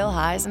the Royal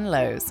Highs and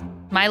Lows.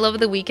 My love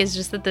of the week is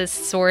just that the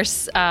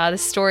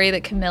story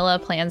that Camilla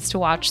plans to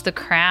watch The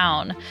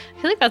Crown.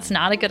 I feel like that's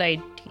not a good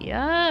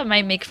idea. It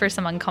might make for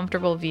some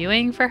uncomfortable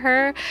viewing for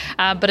her.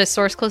 But a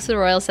source close to the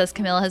royal says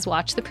Camilla has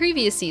watched the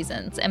previous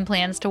seasons and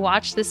plans to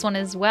watch this one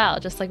as well.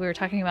 Just like we were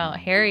talking about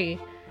Harry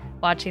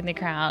watching The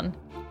Crown.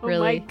 Really.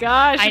 Oh my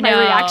gosh. I know. My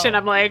reaction,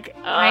 I'm like,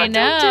 I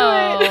know.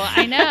 Don't do it.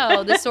 I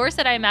know. The source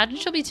said, I imagine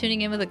she'll be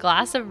tuning in with a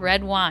glass of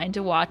red wine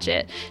to watch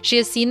it. She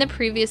has seen the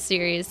previous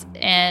series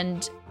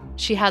and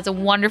she has a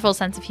wonderful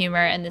sense of humor,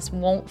 and this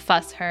won't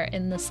fuss her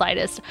in the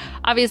slightest.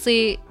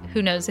 Obviously,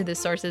 who knows who this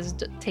source is,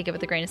 take it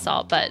with a grain of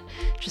salt, but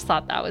just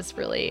thought that was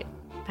really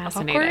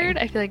fascinating. Awkward.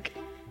 I feel like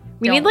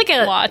we need like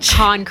a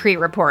concrete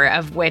report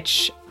of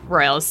which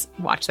royals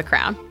watch The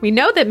Crown. We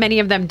know that many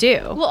of them do.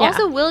 Well,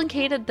 also Will and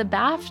Kate at the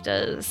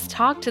BAFTAs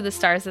talked to the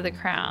stars of The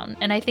Crown,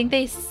 and I think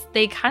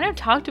they kind of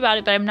talked about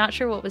it, but I'm not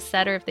sure what was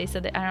said or if they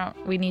said that.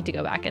 We need to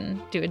go back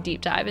and do a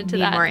deep dive into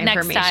that more next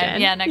information.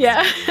 time. Yeah,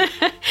 next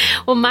time.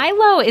 Well, my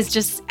low is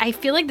just, I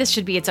feel like this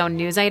should be its own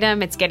news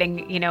item. It's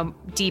getting,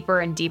 deeper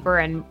and deeper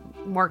and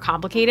more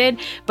complicated.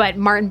 But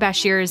Martin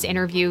Bashir's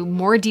interview,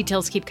 more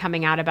details keep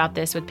coming out about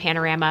this with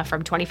Panorama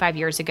from 25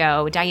 years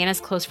ago. Diana's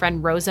close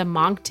friend, Rosa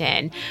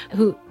Monckton,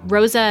 who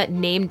Rosa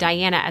named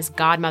Diana as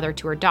godmother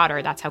to her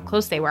daughter, that's how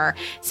close they were,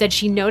 said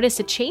she noticed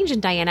a change in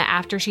Diana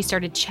after she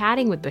started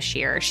chatting with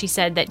Bashir. She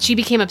said that she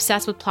became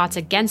obsessed with plots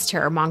against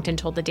her, Monckton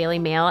told the Daily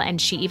Mail,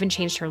 and she even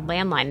changed her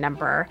landline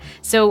number.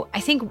 So I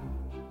think,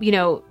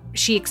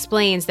 she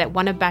explains that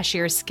one of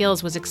Bashir's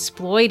skills was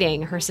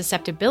exploiting her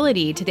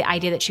susceptibility to the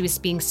idea that she was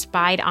being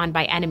spied on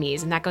by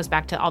enemies. And that goes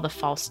back to all the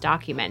false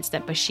documents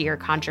that Bashir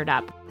conjured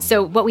up.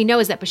 So what we know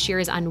is that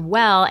Bashir is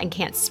unwell and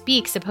can't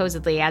speak,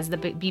 supposedly, as the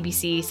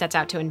BBC sets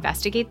out to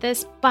investigate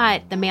this.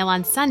 But the Mail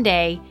on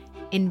Sunday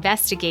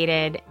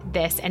investigated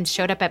this and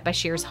showed up at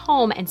Bashir's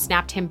home and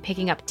snapped him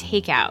picking up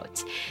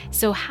takeout.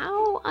 So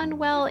how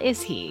unwell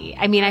is he?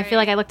 I mean, I feel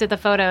like I looked at the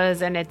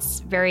photos and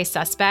it's very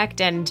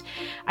suspect, and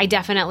I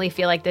definitely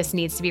feel like this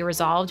needs to be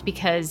resolved,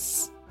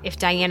 because if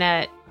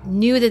Diana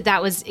knew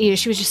that was,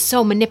 she was just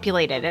so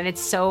manipulated and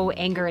it's so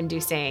anger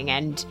inducing,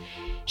 and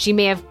she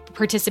may have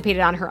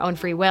participated on her own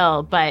free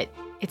will, but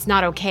it's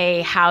not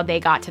okay how they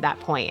got to that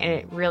point. And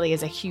it really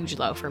is a huge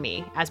low for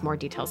me as more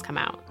details come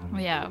out.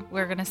 Yeah,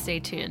 we're going to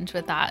stay tuned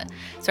with that.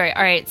 Sorry.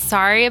 All right.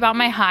 Sorry about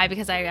my high,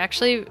 because I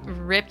actually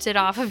ripped it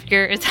off of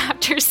yours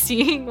after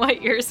seeing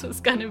what yours was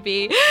going to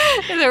be.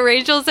 So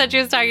Rachel said she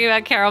was talking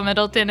about Carol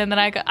Middleton. And then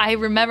I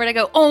remembered, I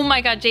go, oh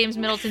my God, James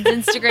Middleton's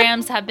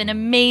Instagrams have been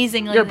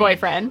amazing. Your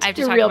boyfriend. I have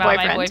to talk about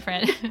my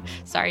boyfriend.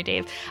 Sorry,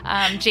 Dave.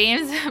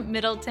 James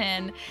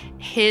Middleton,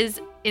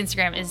 his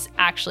Instagram is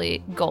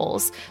actually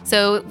goals.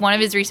 So one of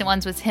his recent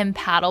ones was him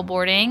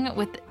paddleboarding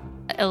with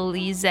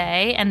Elise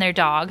and their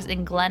dogs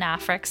in Glen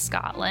Affric,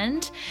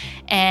 Scotland.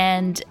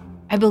 And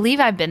I believe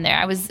I've been there.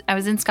 I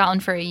was in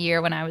Scotland for a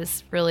year when I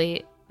was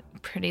really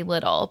pretty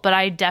little, but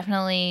I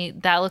definitely,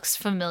 that looks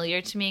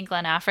familiar to me,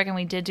 Glen Affric, and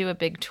we did do a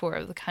big tour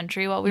of the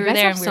country while we were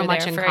there. And we so were much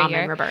there in for common,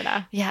 a year.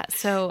 Roberta. Yeah,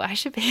 so I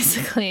should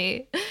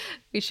basically,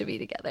 we should be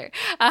together.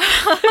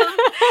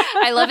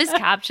 I love his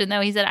caption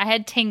though. He said, "I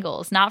had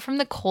tingles, not from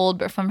the cold,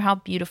 but from how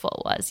beautiful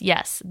it was.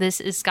 Yes,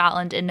 this is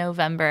Scotland in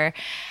November."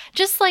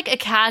 Just like a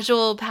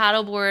casual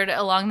paddleboard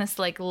along this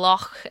like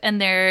loch, and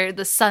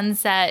the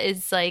sunset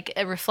is like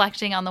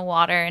reflecting on the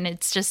water, and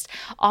it's just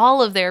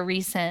all of their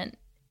recent,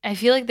 I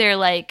feel like they're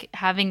like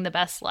having the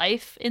best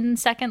life in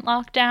second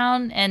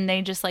lockdown, and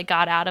they just like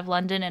got out of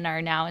London and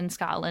are now in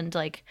Scotland,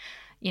 like,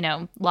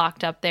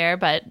 locked up there,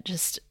 but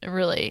just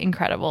really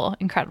incredible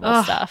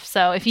stuff.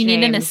 So if you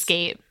need an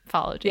escape,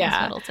 follow James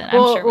Middleton. I'm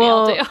sure we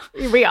all do.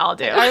 We all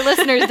do. Our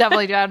listeners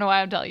definitely do. I don't know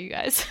why I'm telling you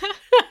guys.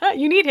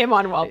 You need him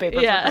on wallpaper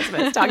for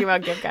Christmas, talking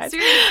about gift guides.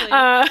 Seriously.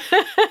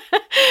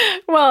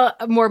 Well,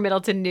 more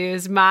Middleton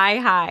news. My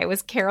high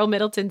was Carol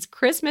Middleton's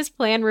Christmas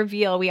plan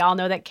reveal. We all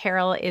know that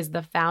Carol is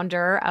the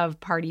founder of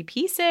Party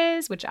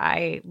Pieces, which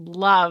I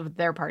love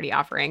their party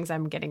offerings.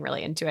 I'm getting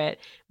really into it.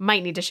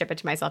 Might need to ship it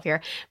to myself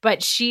here.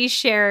 But she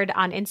shared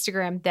on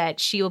Instagram that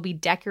she will be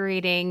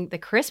decorating the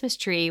Christmas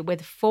tree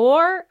with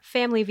 4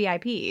 family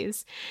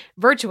VIPs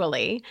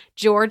virtually: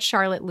 George,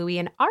 Charlotte, Louis,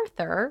 and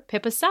Arthur,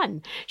 Pippa's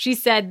son. She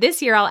said,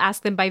 "This year I'll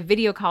ask them by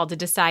video call to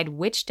decide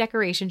which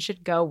decoration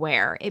should go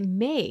where. It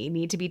may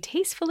need to be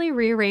tastefully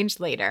rearranged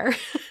later."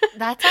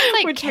 That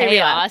sounds like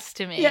chaos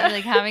to me. Yeah.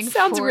 Like having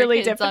sounds 4 really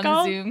kids difficult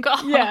on a Zoom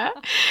call. Yeah.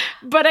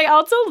 But I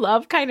also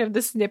love kind of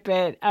the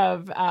snippet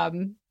of,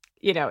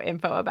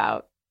 info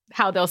about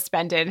how they'll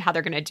spend it and how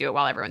they're going to do it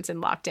while everyone's in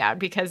lockdown,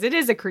 because it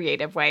is a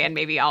creative way, and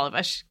maybe all of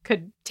us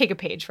could take a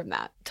page from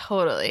that.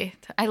 Totally.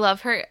 I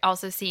love her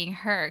also seeing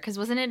her, because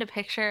wasn't it a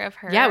picture of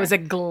her? Yeah, it was a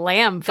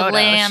glam photo.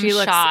 Glam she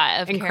looks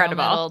shot of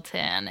incredible. Carol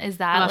Middleton. Is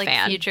that like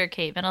fan. future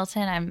Kate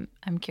Middleton?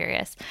 I'm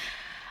curious.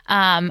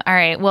 All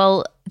right.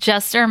 Well,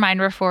 just a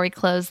reminder before we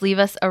close, leave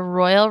us a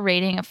royal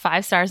rating of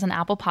 5 stars on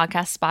Apple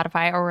Podcasts,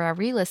 Spotify, or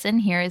wherever you listen.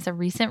 Here is a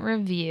recent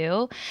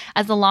review.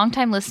 As a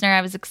longtime listener,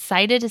 I was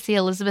excited to see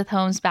Elizabeth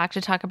Holmes back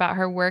to talk about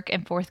her work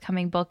and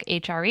forthcoming book,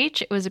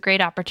 HRH. It was a great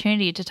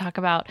opportunity to talk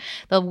about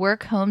the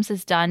work Holmes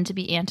has done to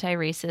be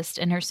anti-racist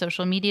in her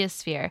social media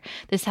sphere.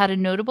 This had a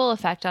notable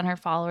effect on her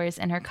followers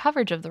and her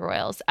coverage of the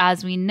royals.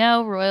 As we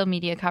know, royal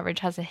media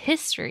coverage has a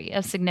history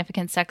of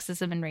significant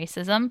sexism and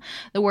racism.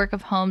 The work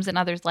of Holmes and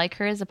others like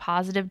her is a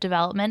positive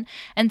development,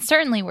 and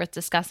certainly worth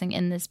discussing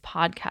in this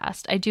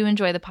podcast. I do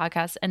enjoy the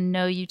podcast and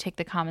know you take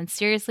the comments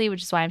seriously,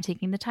 which is why I'm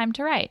taking the time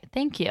to write.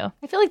 Thank you.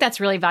 I feel like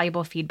that's really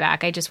valuable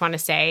feedback. I just want to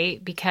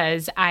say,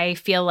 because I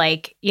feel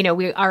like,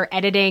 we are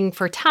editing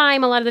for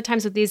time a lot of the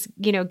times with these,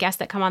 guests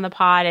that come on the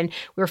pod, and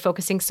we're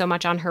focusing so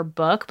much on her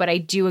book. But I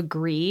do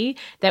agree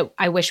that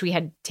I wish we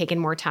had taken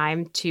more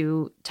time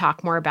to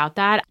talk more about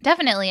that.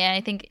 Definitely. And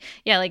I think,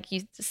 like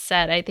you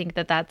said, I think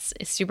that that's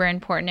super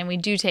important. And we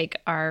do take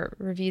our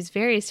reviews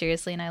very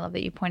seriously. And I love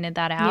that you pointed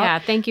that out. Yeah,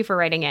 thank you for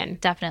writing in.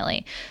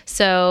 Definitely.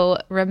 So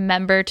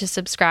remember to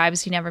subscribe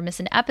so you never miss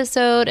an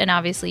episode, and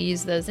obviously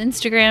use those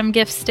Instagram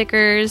gift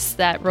stickers.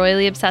 That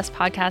Royally Obsessed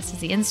Podcast is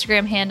the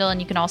Instagram handle, and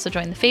you can also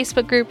join the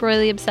Facebook group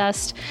Royally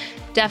Obsessed.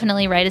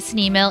 Definitely write us an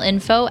email,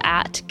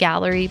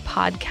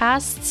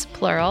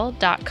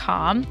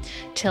 info@gallerypodcasts.com.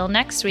 Till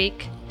next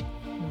week.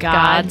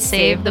 God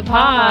save the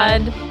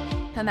pod.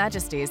 Her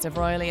Majesties of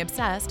Royally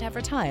Obsessed have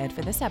retired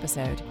for this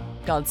episode.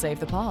 God save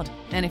the pod.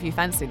 And if you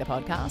fancy the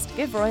podcast,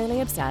 give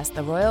Royally Obsessed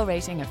the royal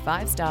rating of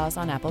 5 stars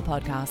on Apple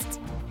Podcasts.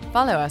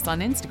 Follow us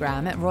on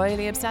Instagram at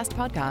Royally Obsessed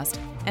Podcast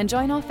and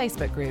join our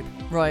Facebook group,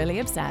 Royally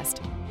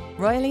Obsessed.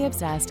 Royally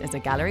Obsessed is a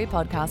Gallery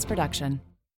Podcast production.